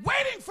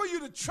 waiting for you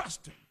to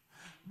trust him,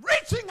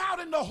 reaching out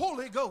in the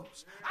Holy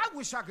Ghost. I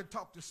wish I could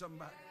talk to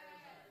somebody.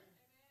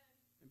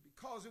 And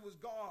because it was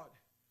God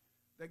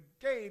that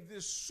gave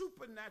this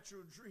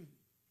supernatural dream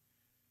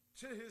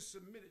to his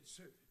submitted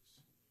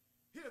servants,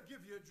 he'll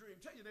give you a dream.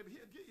 Tell your neighbor,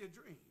 he'll give you a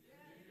dream.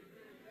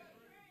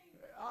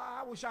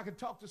 I wish I could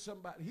talk to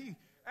somebody. He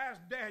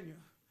asked Daniel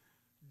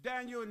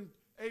in,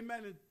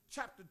 amen, in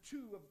chapter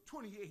 2 of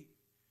 28.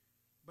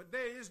 But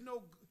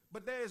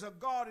there is a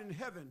God in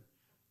heaven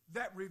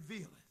that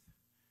revealeth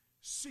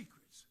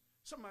secrets.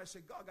 Somebody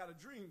say, God got a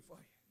dream for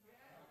you.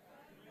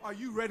 Are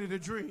you ready to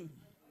dream?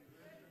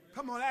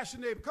 Come on, ask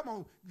your neighbor. Come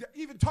on,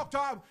 even talk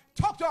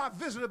to our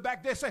visitor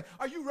back there. Say,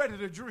 are you ready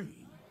to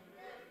dream?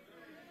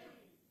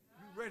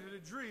 You ready to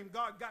dream?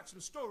 God got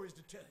some stories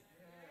to tell you.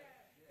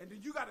 And then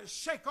you got to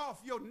shake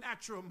off your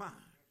natural mind.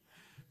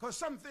 Because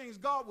some things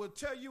God will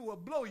tell you will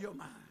blow your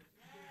mind.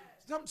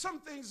 Some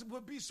things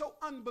will be so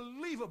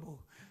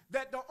unbelievable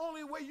that the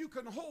only way you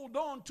can hold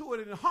on to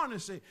it and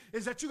harness it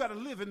is that you got to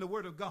live in the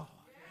Word of God.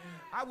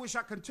 I wish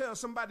I could tell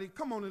somebody,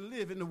 come on and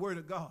live in the Word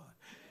of God.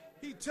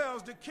 He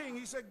tells the king,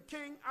 he said,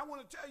 King, I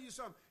want to tell you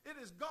something. It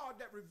is God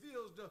that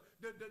reveals the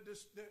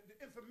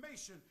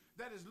information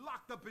that is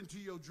locked up into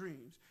your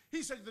dreams.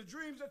 He said, the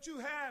dreams that you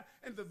have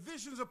and the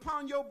visions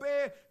upon your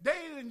bed, they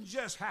didn't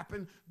just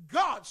happen.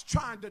 God's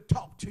trying to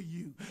talk to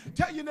you.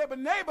 Tell your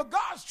neighbor,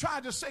 God's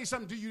trying to say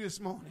something to you this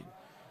morning.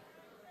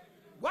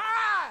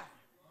 Why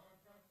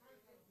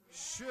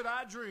should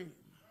I dream?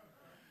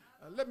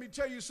 Let me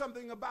tell you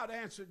something about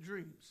answered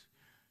dreams.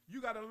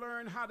 You got to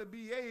learn how to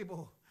be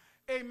able,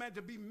 amen,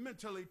 to be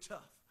mentally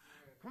tough.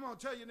 Come on,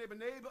 tell your neighbor,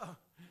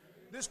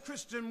 this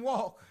Christian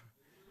walk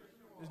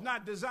is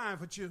not designed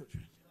for children.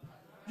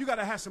 You got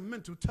to have some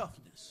mental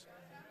toughness.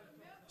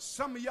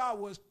 Some of y'all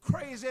was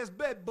crazy as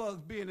bed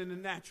bugs being in the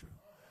natural.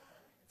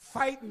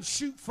 Fight and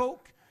shoot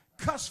folk,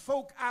 cuss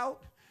folk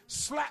out,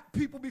 slap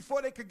people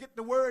before they could get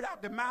the word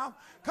out their mouth.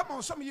 Come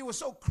on, some of you were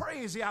so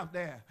crazy out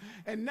there.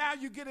 And now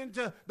you get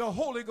into the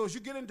Holy Ghost.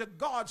 You get into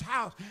God's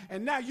house.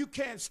 And now you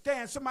can't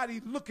stand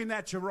somebody looking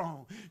at you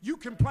wrong. You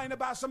complain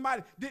about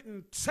somebody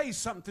didn't say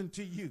something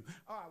to you.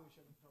 Oh, I wish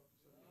I could talk to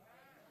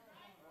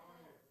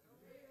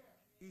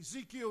somebody.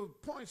 Ezekiel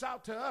points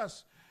out to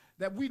us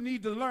that we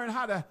need to learn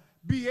how to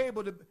be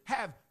able to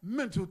have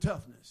mental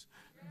toughness.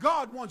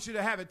 God wants you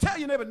to have it. Tell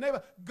your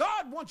neighbor,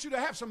 God wants you to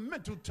have some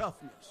mental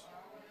toughness.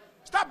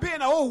 Stop being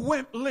an old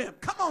wimp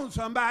limp. Come on,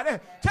 somebody.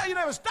 Tell your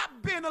neighbor, stop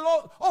being an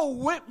old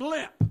wimp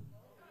limp.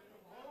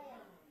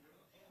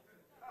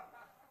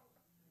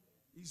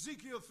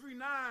 Ezekiel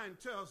 3:9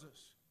 tells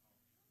us.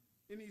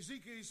 In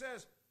Ezekiel, he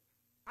says,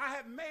 I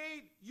have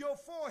made your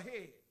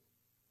forehead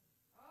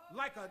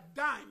like a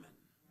diamond.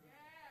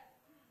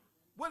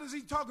 What is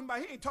he talking about?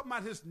 He ain't talking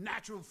about his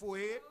natural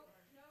forehead.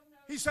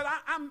 He said,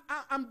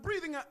 I'm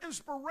breathing an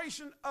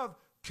inspiration of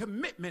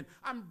commitment.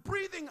 I'm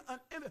breathing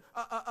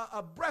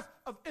a breath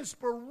of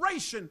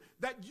inspiration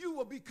that you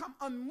will become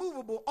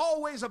unmovable,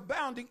 always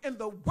abounding in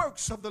the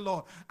works of the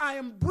Lord. I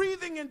am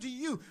breathing into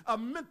you a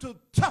mental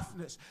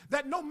toughness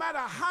that no matter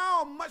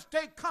how much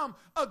they come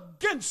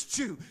against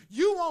you,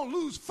 you won't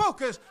lose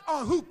focus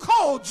on who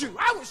called you.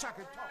 I wish I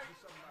could talk to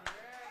somebody.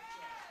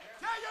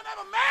 Tell your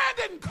neighbor, man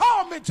didn't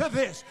call me to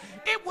this.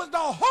 It was the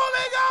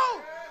Holy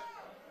Ghost.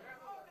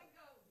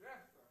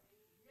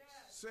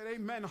 Said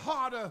amen,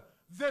 harder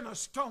than a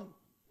stone.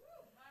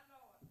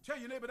 Tell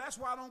your neighbor, that's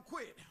why I don't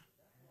quit.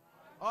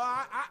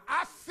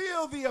 I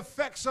feel the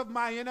effects of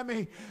my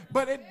enemy,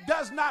 but it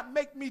does not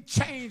make me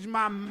change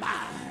my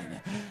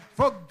mind.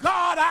 For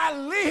God I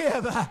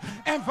live,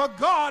 and for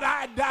God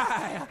I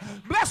die.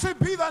 Blessed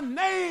be the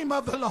name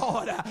of the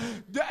Lord.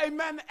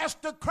 Amen.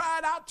 Esther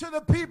cried out to the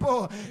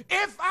people,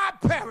 if I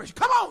perish,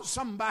 come on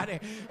somebody,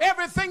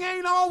 everything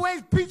ain't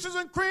always peaches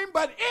and cream,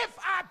 but if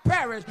I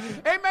perish,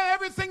 amen,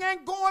 everything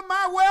ain't going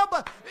my well,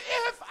 but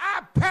if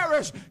I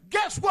perish,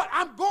 guess what?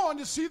 I'm going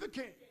to see the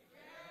King.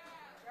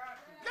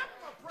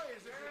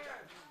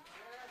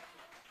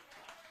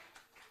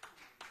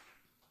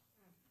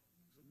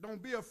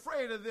 Don't be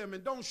afraid of them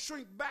and don't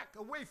shrink back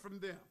away from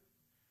them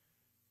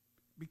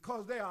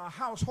because they are a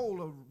household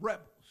of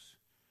rebels.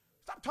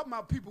 Stop talking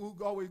about people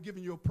who are always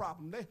giving you a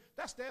problem.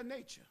 That's their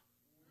nature.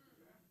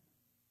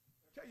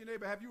 Tell your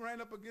neighbor, have you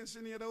ran up against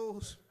any of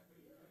those?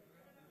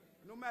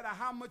 No matter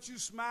how much you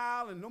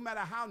smile and no matter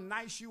how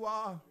nice you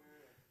are,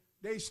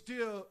 they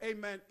still,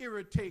 amen,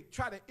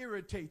 try to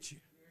irritate you.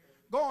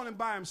 Go on and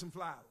buy them some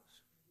flowers.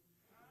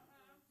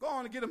 Go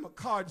on and get them a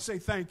card and say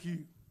thank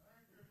you.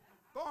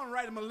 Go on and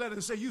write them a letter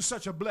and say you're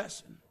such a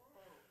blessing.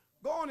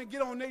 Go on and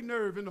get on their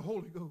nerve in the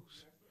Holy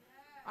Ghost.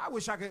 I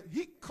wish I could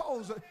heap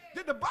coals.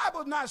 Did the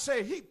Bible not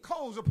say heap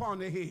coals upon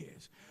their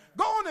heads?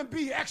 Go on and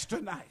be extra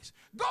nice.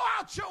 Go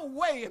out your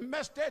way and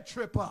mess that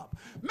trip up.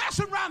 Mess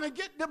around and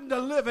get them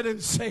delivered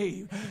and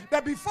saved.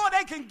 That before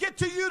they can get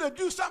to you to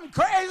do something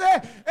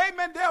crazy,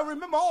 amen, they'll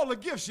remember all the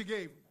gifts you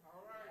gave them.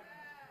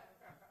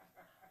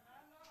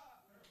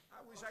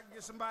 I wish I could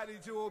get somebody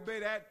to obey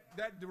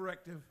that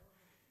directive.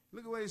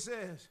 Look at what he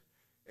says.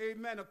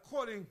 Amen.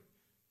 According,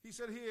 he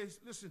said here,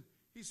 listen,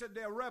 he said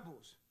they're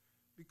rebels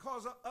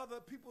because of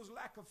other people's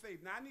lack of faith.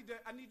 Now,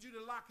 I need you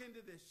to lock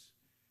into this.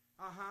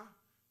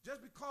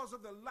 Just because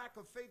of the lack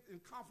of faith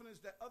and confidence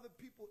that other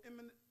people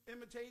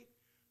imitate,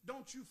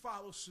 don't you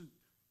follow suit.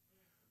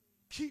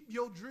 Keep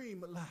your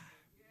dream alive.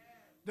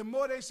 The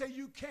more they say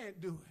you can't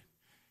do it,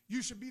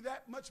 you should be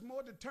that much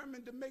more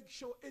determined to make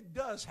sure it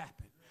does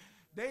happen.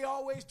 They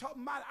always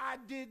talking about I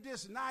did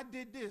this and I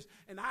did this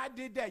and I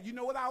did that. You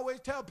know what I always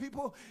tell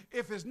people?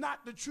 If it's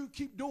not the truth,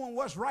 keep doing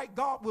what's right.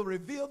 God will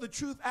reveal the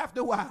truth after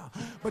a while.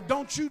 But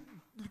don't you...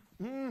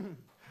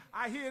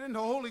 I hear it in the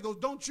Holy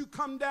Ghost. Don't you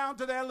come down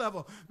to their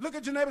level. Look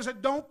at your neighbor and say,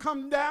 don't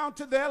come down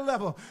to their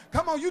level.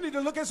 Come on, you need to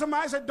look at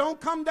somebody and say,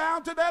 don't come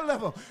down to their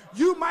level.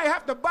 You might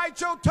have to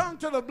bite your tongue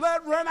till the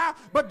blood run out,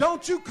 but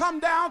don't you come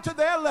down to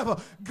their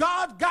level.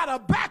 God's got a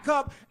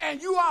backup,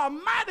 and you are a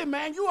mighty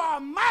man. You are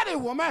a mighty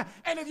woman.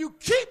 And if you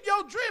keep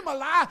your dream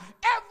alive,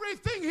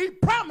 everything he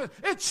promised,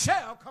 it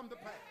shall come to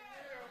pass.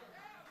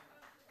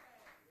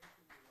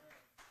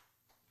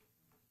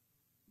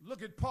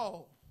 Look at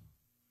Paul.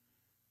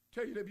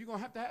 Tell you that you're going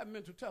to have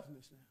mental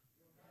toughness now.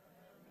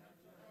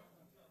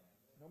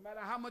 No matter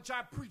how much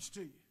I preach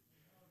to you,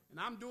 and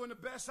I'm doing the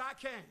best I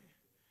can,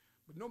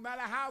 but no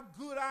matter how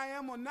good I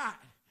am or not,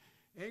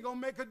 it ain't going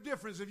to make a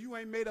difference if you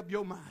ain't made up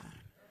your mind.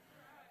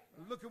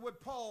 Look at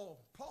what Paul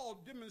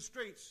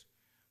demonstrates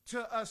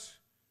to us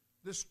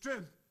the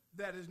strength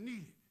that is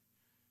needed.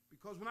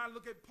 Because when I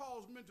look at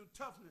Paul's mental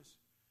toughness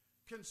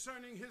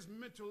concerning his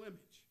mental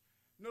image,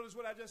 notice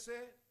what I just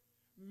said?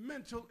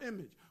 Mental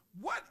image.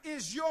 What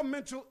is your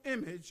mental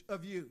image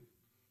of you?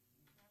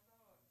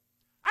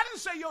 I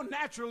didn't say your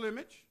natural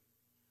image.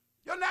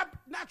 Your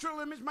natural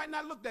image might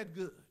not look that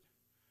good.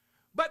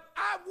 But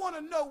I want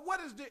to know,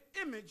 what is the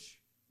image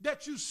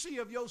that you see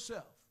of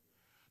yourself?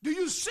 Do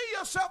you see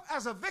yourself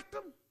as a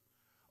victim,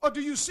 or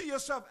do you see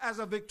yourself as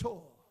a victor?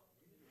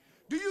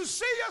 Do you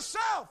see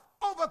yourself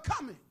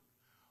overcoming,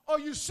 or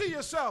you see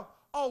yourself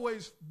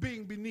always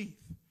being beneath?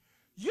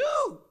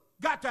 You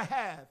got to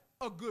have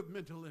a good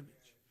mental image.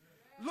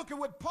 Look at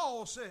what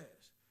Paul says.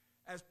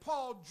 As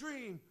Paul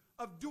dreamed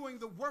of doing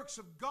the works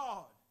of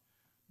God,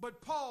 but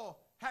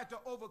Paul had to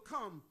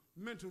overcome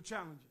mental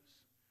challenges.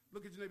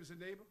 Look at your neighbor and say,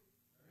 neighbor,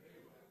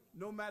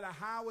 no matter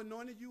how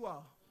anointed you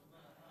are,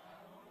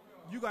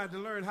 you got to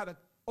learn how to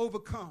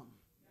overcome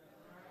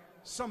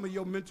some of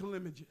your mental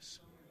images.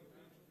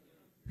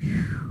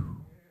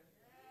 Whew.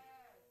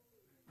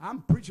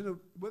 I'm preaching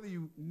whether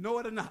you know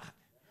it or not.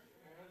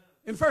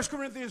 In 1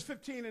 Corinthians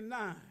 15 and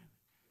 9,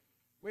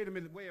 wait a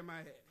minute, where am I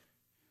at?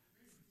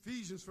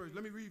 Ephesians first.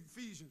 Let me read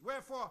Ephesians.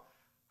 Wherefore,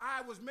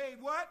 I was made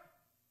what?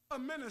 A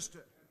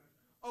minister.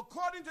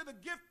 According to the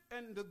gift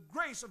and the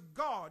grace of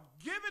God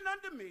given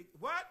unto me.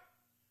 What?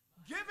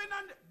 Given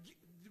unto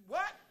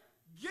what?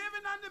 Given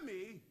unto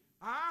me.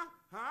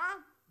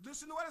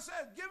 Listen to what it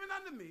says. Given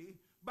unto me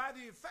by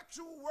the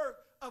effectual work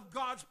of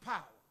God's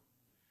power.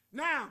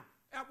 Now,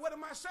 what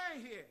am I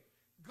saying here?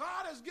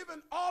 God has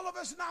given all of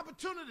us an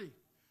opportunity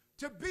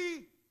to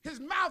be his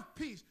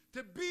mouthpiece,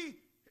 to be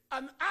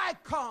an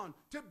icon,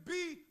 to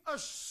be a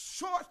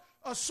source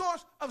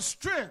of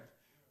strength.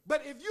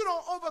 But if you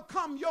don't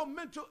overcome your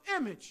mental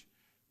image,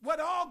 what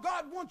all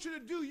God wants you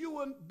to do, you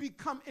will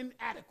become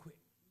inadequate.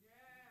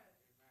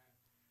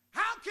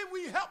 How can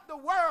we help the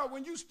world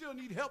when you still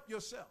need help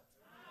yourself?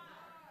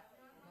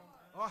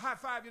 Or high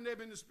five your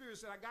neighbor in the spirit and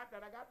say, I got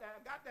that, I got that,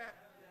 I got that.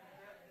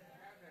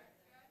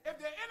 If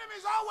the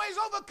enemy's always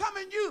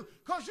overcoming you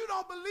because you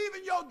don't believe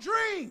in your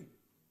dream,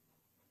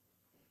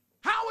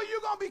 how are you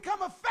going to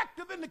become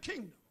effective in the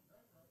kingdom?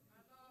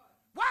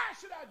 Why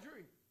should I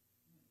dream?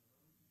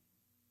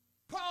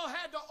 Paul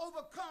had to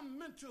overcome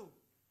mental,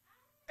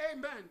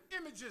 amen,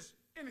 images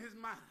in his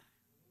mind.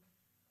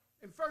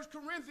 In 1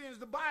 Corinthians,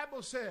 the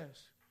Bible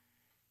says,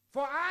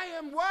 for I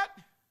am what?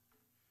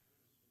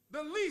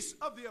 The least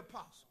of the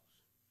apostles.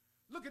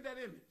 Look at that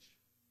image.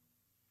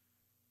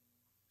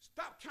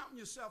 Stop counting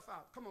yourself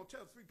out. Come on,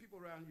 tell 3 people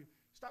around you.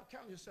 Stop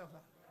counting yourself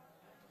out.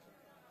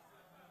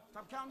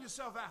 Stop counting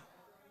yourself out.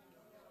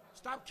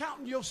 Stop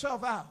counting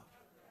yourself out.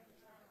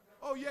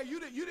 Oh, yeah,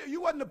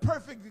 you wasn't a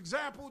perfect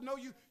example. No,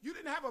 you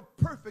didn't have a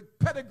perfect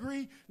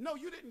pedigree. No,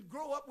 you didn't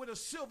grow up with a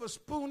silver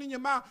spoon in your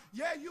mouth.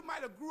 Yeah, you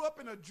might have grew up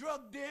in a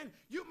drug den.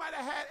 You might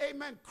have had,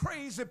 amen,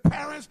 crazy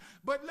parents.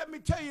 But let me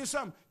tell you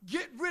something.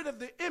 Get rid of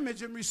the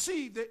image and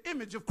receive the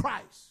image of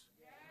Christ.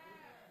 Yeah.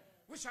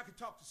 Wish I could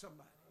talk to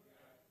somebody.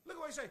 Look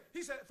at what he said.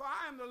 He said, for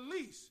I am the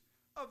least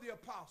of the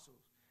apostles,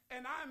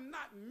 and I am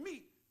not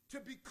meet to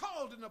be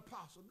called an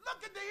apostle.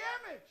 Look at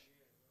the image.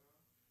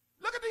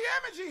 Look at the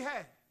image he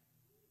had.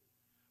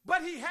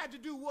 But he had to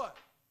do what?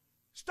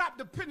 Stop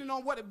depending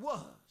on what it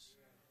was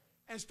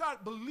and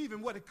start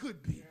believing what it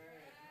could be.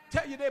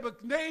 Tell your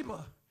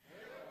neighbor,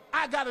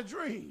 I got a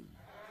dream.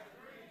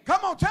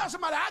 Come on, tell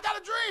somebody, I got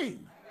a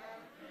dream.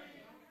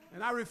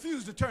 And I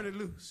refuse to turn it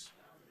loose.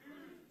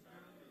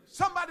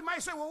 Somebody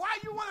might say, well, why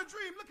you want a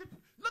dream?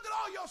 Look at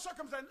all your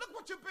circumstances. Look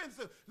what you've been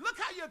through. Look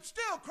how you're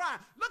still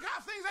crying. Look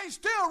how things ain't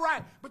still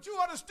right. But you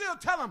ought to still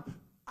tell them,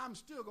 I'm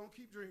still going to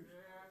keep dreaming.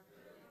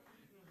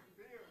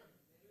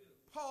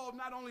 Paul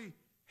not only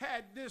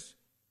had this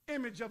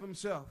image of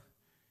himself.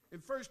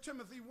 In 1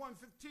 Timothy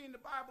 1:15, the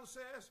Bible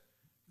says,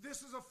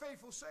 this is a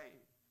faithful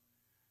saying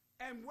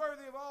and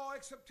worthy of all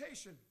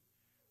acceptation,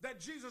 that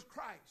Jesus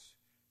Christ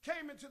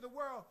came into the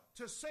world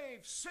to save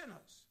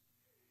sinners,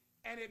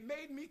 and it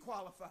made me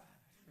qualified.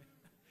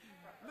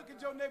 Look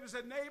at your neighbor and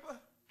say, neighbor,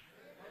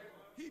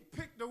 he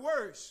picked the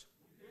worst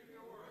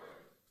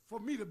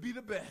for me to be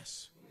the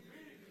best.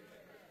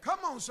 Come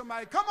on,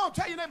 somebody. Come on,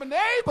 tell your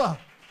neighbor,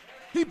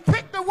 he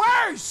picked the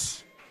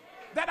worst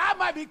that I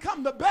might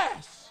become the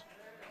best.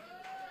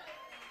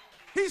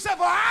 He said,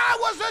 for I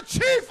was the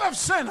chief of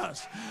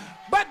sinners.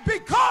 But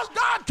because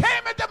God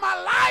came into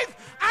my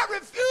life, I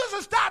refused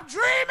to stop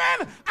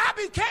dreaming. I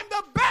became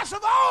the best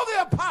of all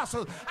the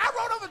apostles. I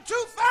wrote over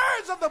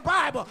 2/3 of the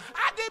Bible.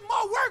 I did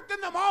more work than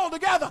them all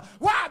together.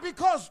 Why?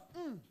 Because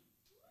I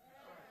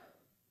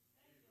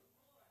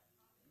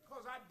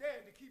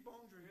dared to keep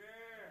on dreaming.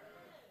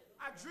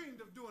 I dreamed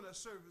of doing a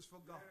service for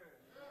God.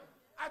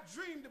 I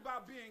dreamed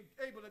about being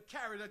able to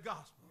carry the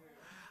gospel.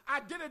 I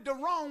did it the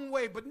wrong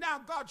way, but now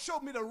God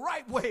showed me the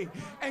right way.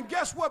 And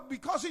guess what?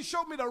 Because he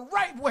showed me the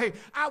right way,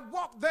 I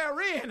walked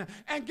therein.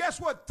 And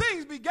guess what?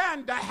 Things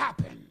began to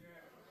happen.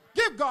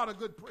 Give God a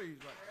good praise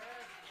right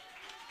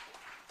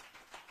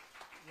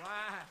there.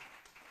 Why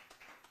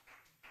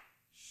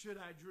should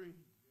I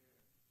dream?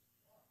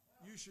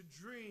 You should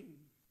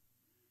dream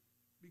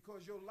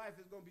because your life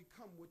is going to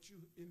become what you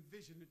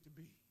envision it to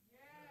be.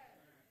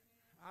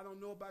 I don't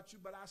know about you,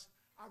 but I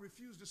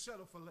refuse to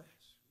settle for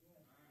less.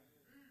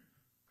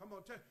 Come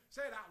on,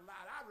 say it out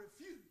loud. I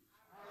refuse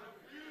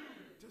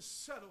to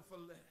settle for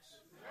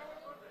less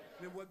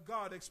than what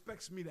God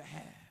expects me to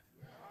have.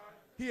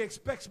 He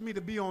expects me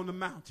to be on the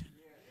mountain.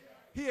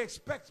 He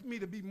expects me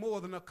to be more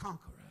than a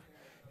conqueror.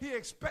 He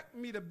expects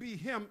me to be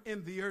him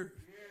in the earth.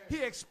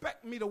 He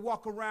expects me to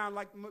walk around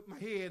like my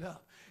head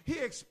up. He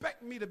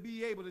expects me to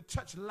be able to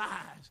touch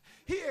lives.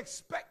 He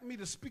expects me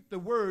to speak the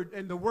word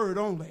and the word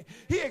only.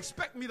 He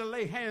expects me to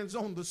lay hands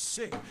on the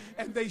sick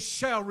and they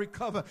shall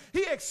recover.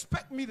 He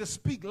expects me to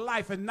speak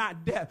life and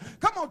not death.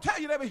 Come on,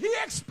 tell you that, but he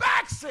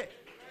expects it.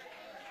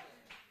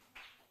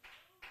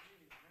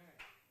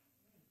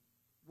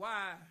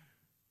 Why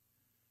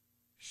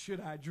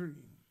should I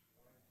dream?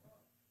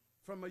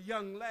 From a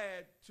young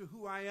lad to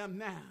who I am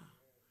now.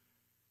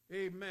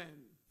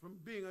 Amen. From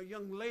being a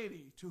young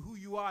lady to who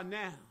you are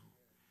now.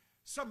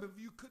 Some of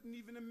you couldn't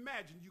even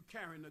imagine you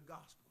carrying the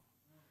gospel.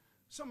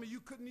 Some of you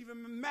couldn't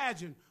even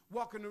imagine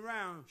walking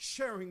around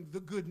sharing the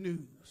good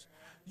news.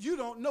 You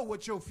don't know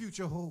what your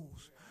future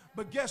holds.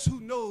 But guess who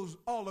knows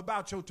all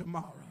about your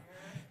tomorrow?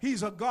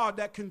 He's a God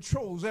that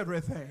controls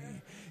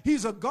everything.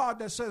 He's a God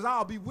that says,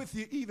 I'll be with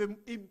you even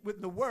when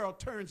the world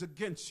turns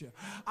against you.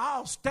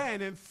 I'll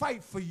stand and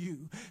fight for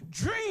you.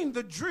 Dream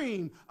the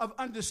dream of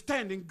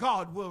understanding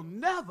God will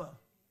never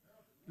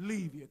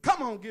leave you.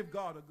 Come on, give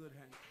God a good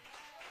hand.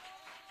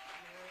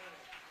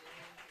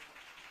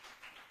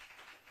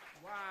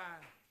 Why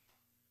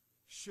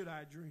should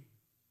I dream?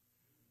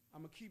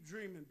 I'm going to keep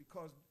dreaming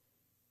because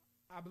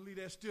I believe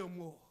there's still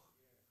more.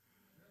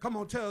 Come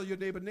on, tell your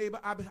neighbor,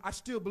 I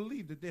still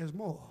believe that there's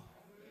more.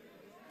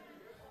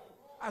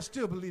 I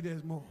still believe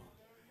there's more.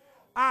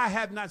 Eye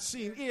have not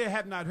seen, ear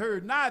have not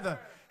heard, neither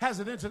has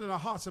it entered in the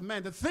hearts of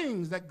man. The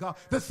things that God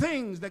has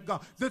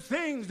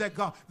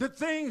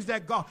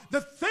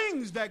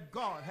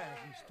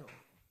in store.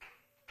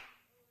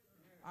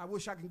 I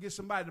wish I can get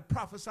somebody to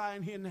prophesy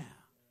in here now.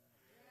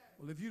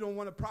 Well, if you don't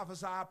want to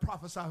prophesy, I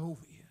prophesy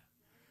over you.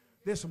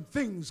 There's some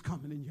things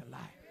coming in your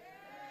life.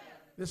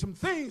 There's some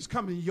things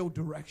coming in your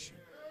direction.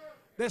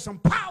 There's some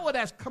power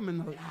that's coming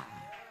alive.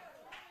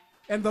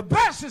 And the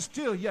best is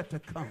still yet to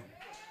come.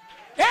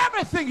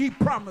 Everything he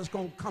promised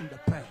going to come to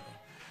pass.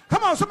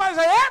 Come on, somebody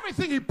say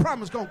everything he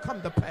promised going to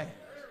come to pass.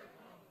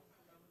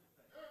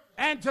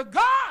 And to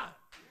God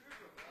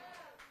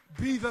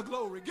be the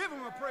glory. Give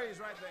him a praise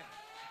right there.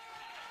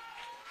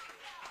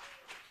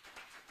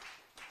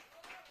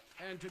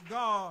 And to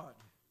God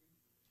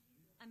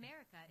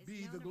America is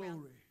be the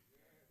glory.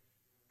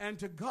 And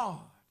to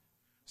God,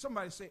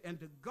 somebody say, and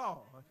to God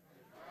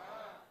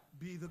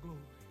be the glory.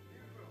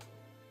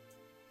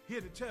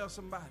 Here to tell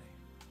somebody,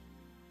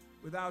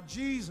 without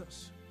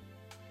Jesus,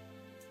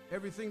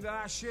 everything that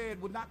I shared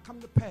would not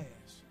come to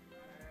pass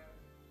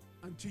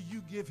until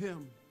you give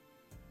him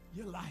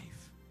your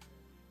life.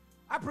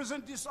 I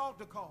present this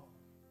altar call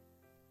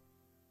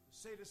to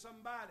say to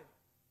somebody,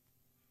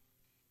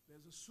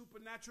 there's a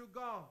supernatural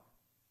God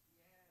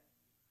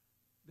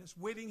that's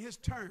waiting his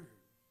turn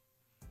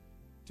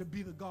to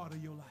be the God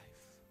of your life.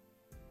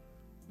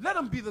 Let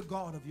him be the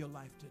God of your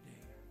life today.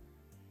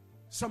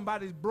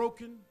 Somebody's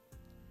broken.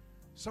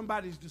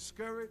 Somebody's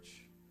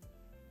discouraged.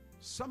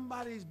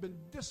 Somebody's been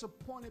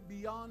disappointed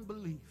beyond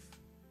belief.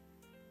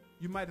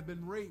 You might have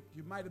been raped.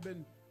 You might have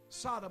been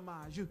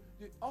sodomized.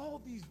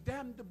 All these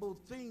damnable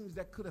things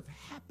that could have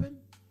happened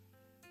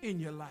in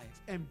your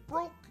life and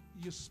broke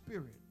your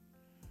spirit.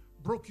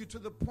 Broke you to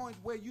the point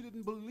where you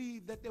didn't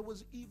believe that there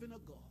was even a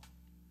God.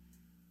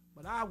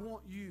 But I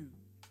want you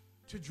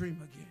to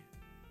dream again.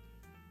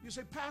 You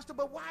say, Pastor,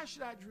 but why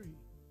should I dream?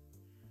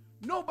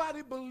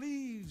 Nobody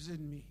believes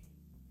in me.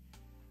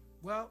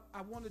 Well,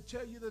 I want to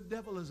tell you the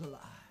devil is a lie.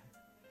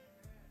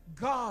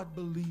 God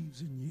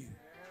believes in you.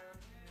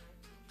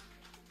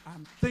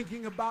 I'm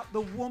thinking about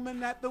the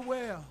woman at the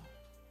well.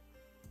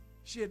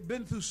 She had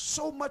been through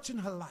so much in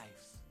her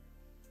life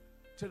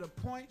to the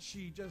point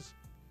she just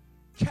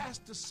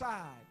cast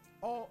aside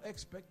all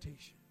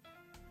expectation.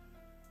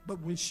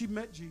 But when she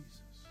met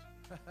Jesus,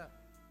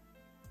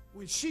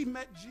 when she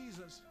met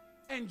Jesus,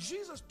 and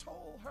Jesus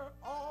told her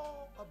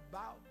all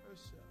about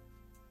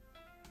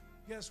herself,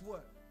 guess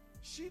what?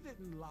 She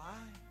didn't lie.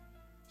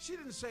 She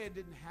didn't say it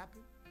didn't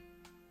happen,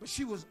 but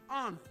she was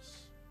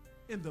honest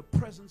in the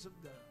presence of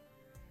God.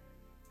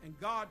 And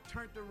God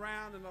turned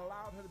around and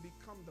allowed her to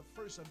become the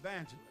first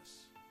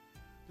evangelist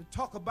to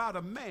talk about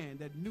a man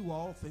that knew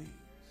all things.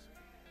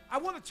 I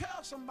want to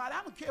tell somebody,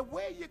 I don't care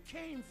where you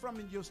came from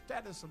in your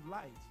status of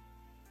life,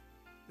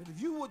 that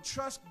if you would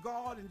trust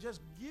God and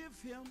just give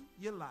him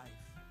your life,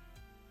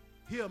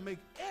 he'll make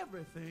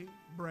everything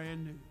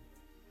brand new.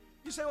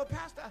 You say, well,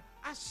 Pastor,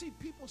 I see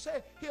people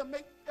say he'll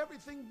make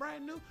everything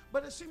brand new,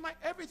 but it seems like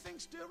everything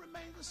still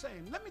remains the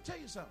same. Let me tell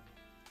you something.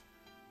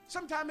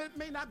 Sometimes it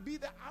may not be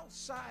the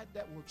outside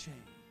that will change,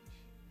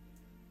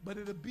 but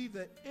it'll be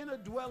the inner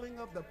dwelling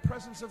of the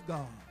presence of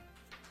God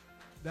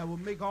that will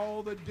make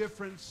all the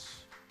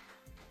difference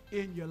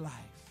in your life.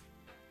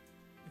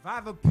 If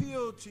I've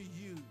appealed to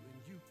you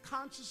and you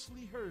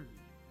consciously heard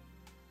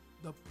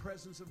the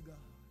presence of God,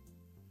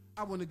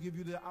 I want to give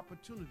you the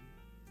opportunity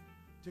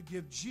to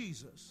give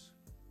Jesus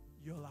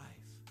your life.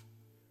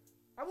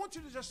 I want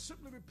you to just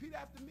simply repeat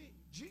after me.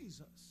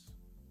 Jesus,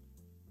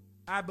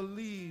 I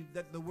believe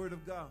that the Word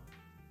of God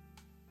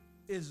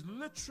is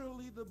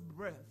literally the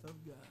breath of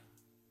God.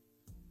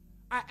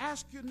 I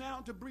ask you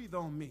now to breathe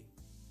on me.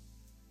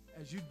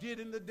 As you did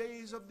in the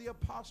days of the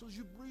apostles,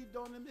 you breathed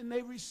on them and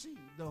they received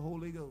the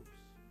Holy Ghost.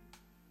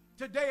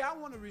 Today, I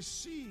want to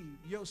receive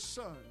your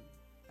Son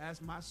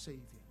as my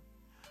Savior.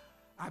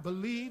 I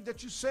believe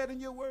that you said in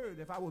your word,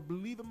 if I would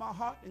believe in my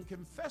heart and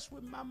confess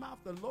with my mouth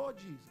the Lord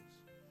Jesus,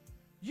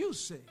 you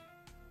said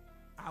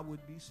I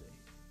would be saved.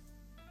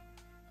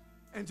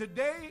 And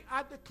today,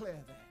 I declare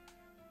that.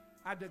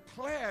 I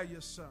declare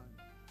your Son.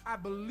 I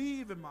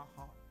believe in my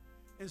heart.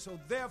 And so,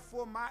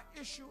 therefore, my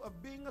issue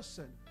of being a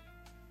sinner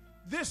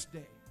this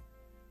day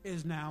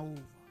is now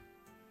over.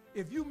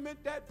 If you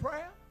meant that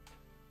prayer,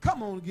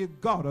 come on,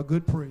 give God a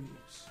good praise.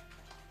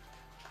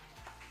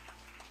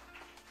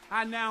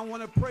 I now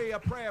want to pray a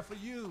prayer for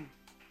you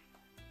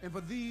and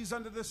for these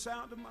under the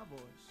sound of my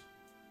voice,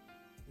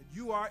 that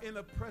you are in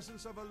the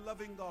presence of a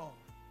loving God.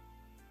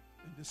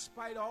 And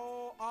despite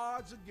all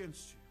odds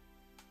against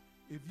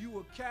you, if you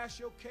will cast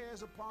your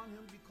cares upon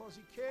him because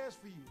he cares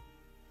for you,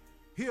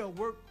 he'll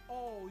work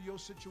all your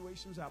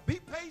situations out. Be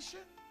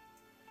patient,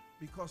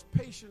 because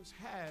patience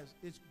has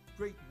its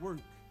great work,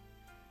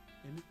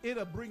 and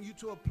it'll bring you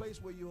to a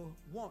place where you'll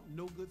want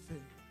no good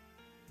thing.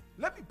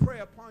 Let me pray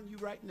upon you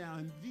right now,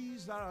 and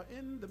these that are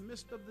in the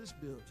midst of this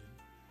building,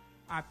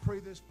 I pray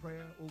this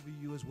prayer over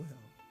you as well.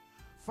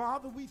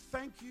 Father, we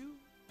thank you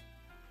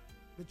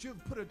that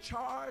you've put a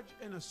charge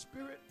and a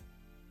spirit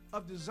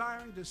of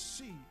desiring to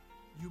see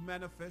you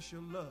manifest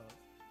your love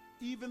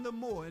even the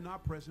more in our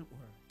present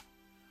world.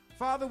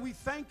 Father, we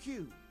thank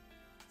you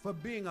for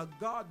being a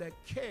God that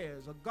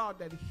cares, a God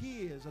that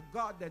hears, a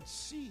God that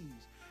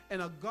sees,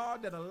 and a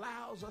God that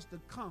allows us to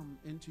come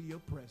into your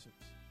presence.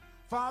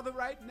 Father,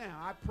 right now,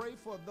 I pray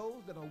for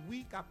those that are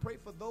weak. I pray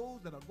for those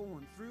that are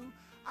going through.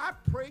 I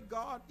pray,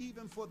 God,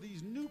 even for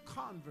these new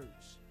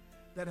converts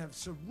that have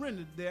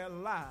surrendered their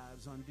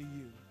lives unto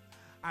you.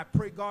 I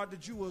pray, God,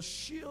 that you will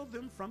shield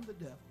them from the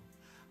devil.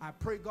 I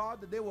pray, God,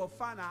 that they will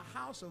find a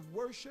house of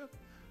worship,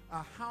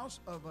 a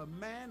house of a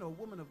man or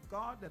woman of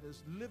God that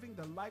is living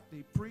the life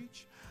they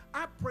preach.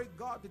 I pray,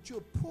 God, that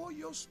you'll pour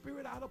your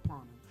spirit out upon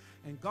them.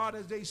 And God,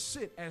 as they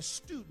sit as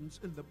students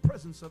in the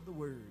presence of the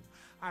word,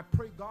 I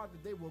pray, God,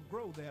 that they will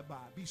grow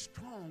thereby, be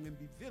strong and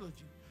be vigilant,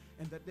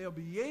 and that they'll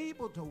be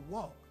able to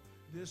walk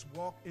this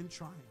walk in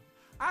triumph.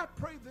 I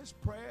pray this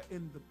prayer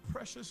in the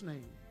precious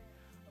name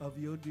of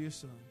your dear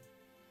son.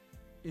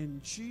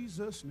 In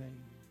Jesus'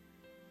 name,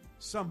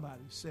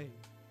 somebody say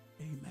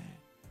amen.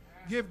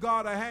 Give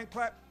God a hand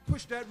clap.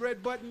 Push that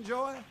red button,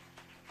 Joy.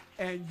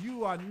 And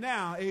you are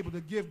now able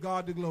to give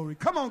God the glory.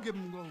 Come on, give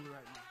him glory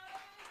right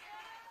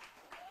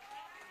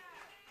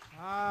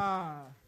now.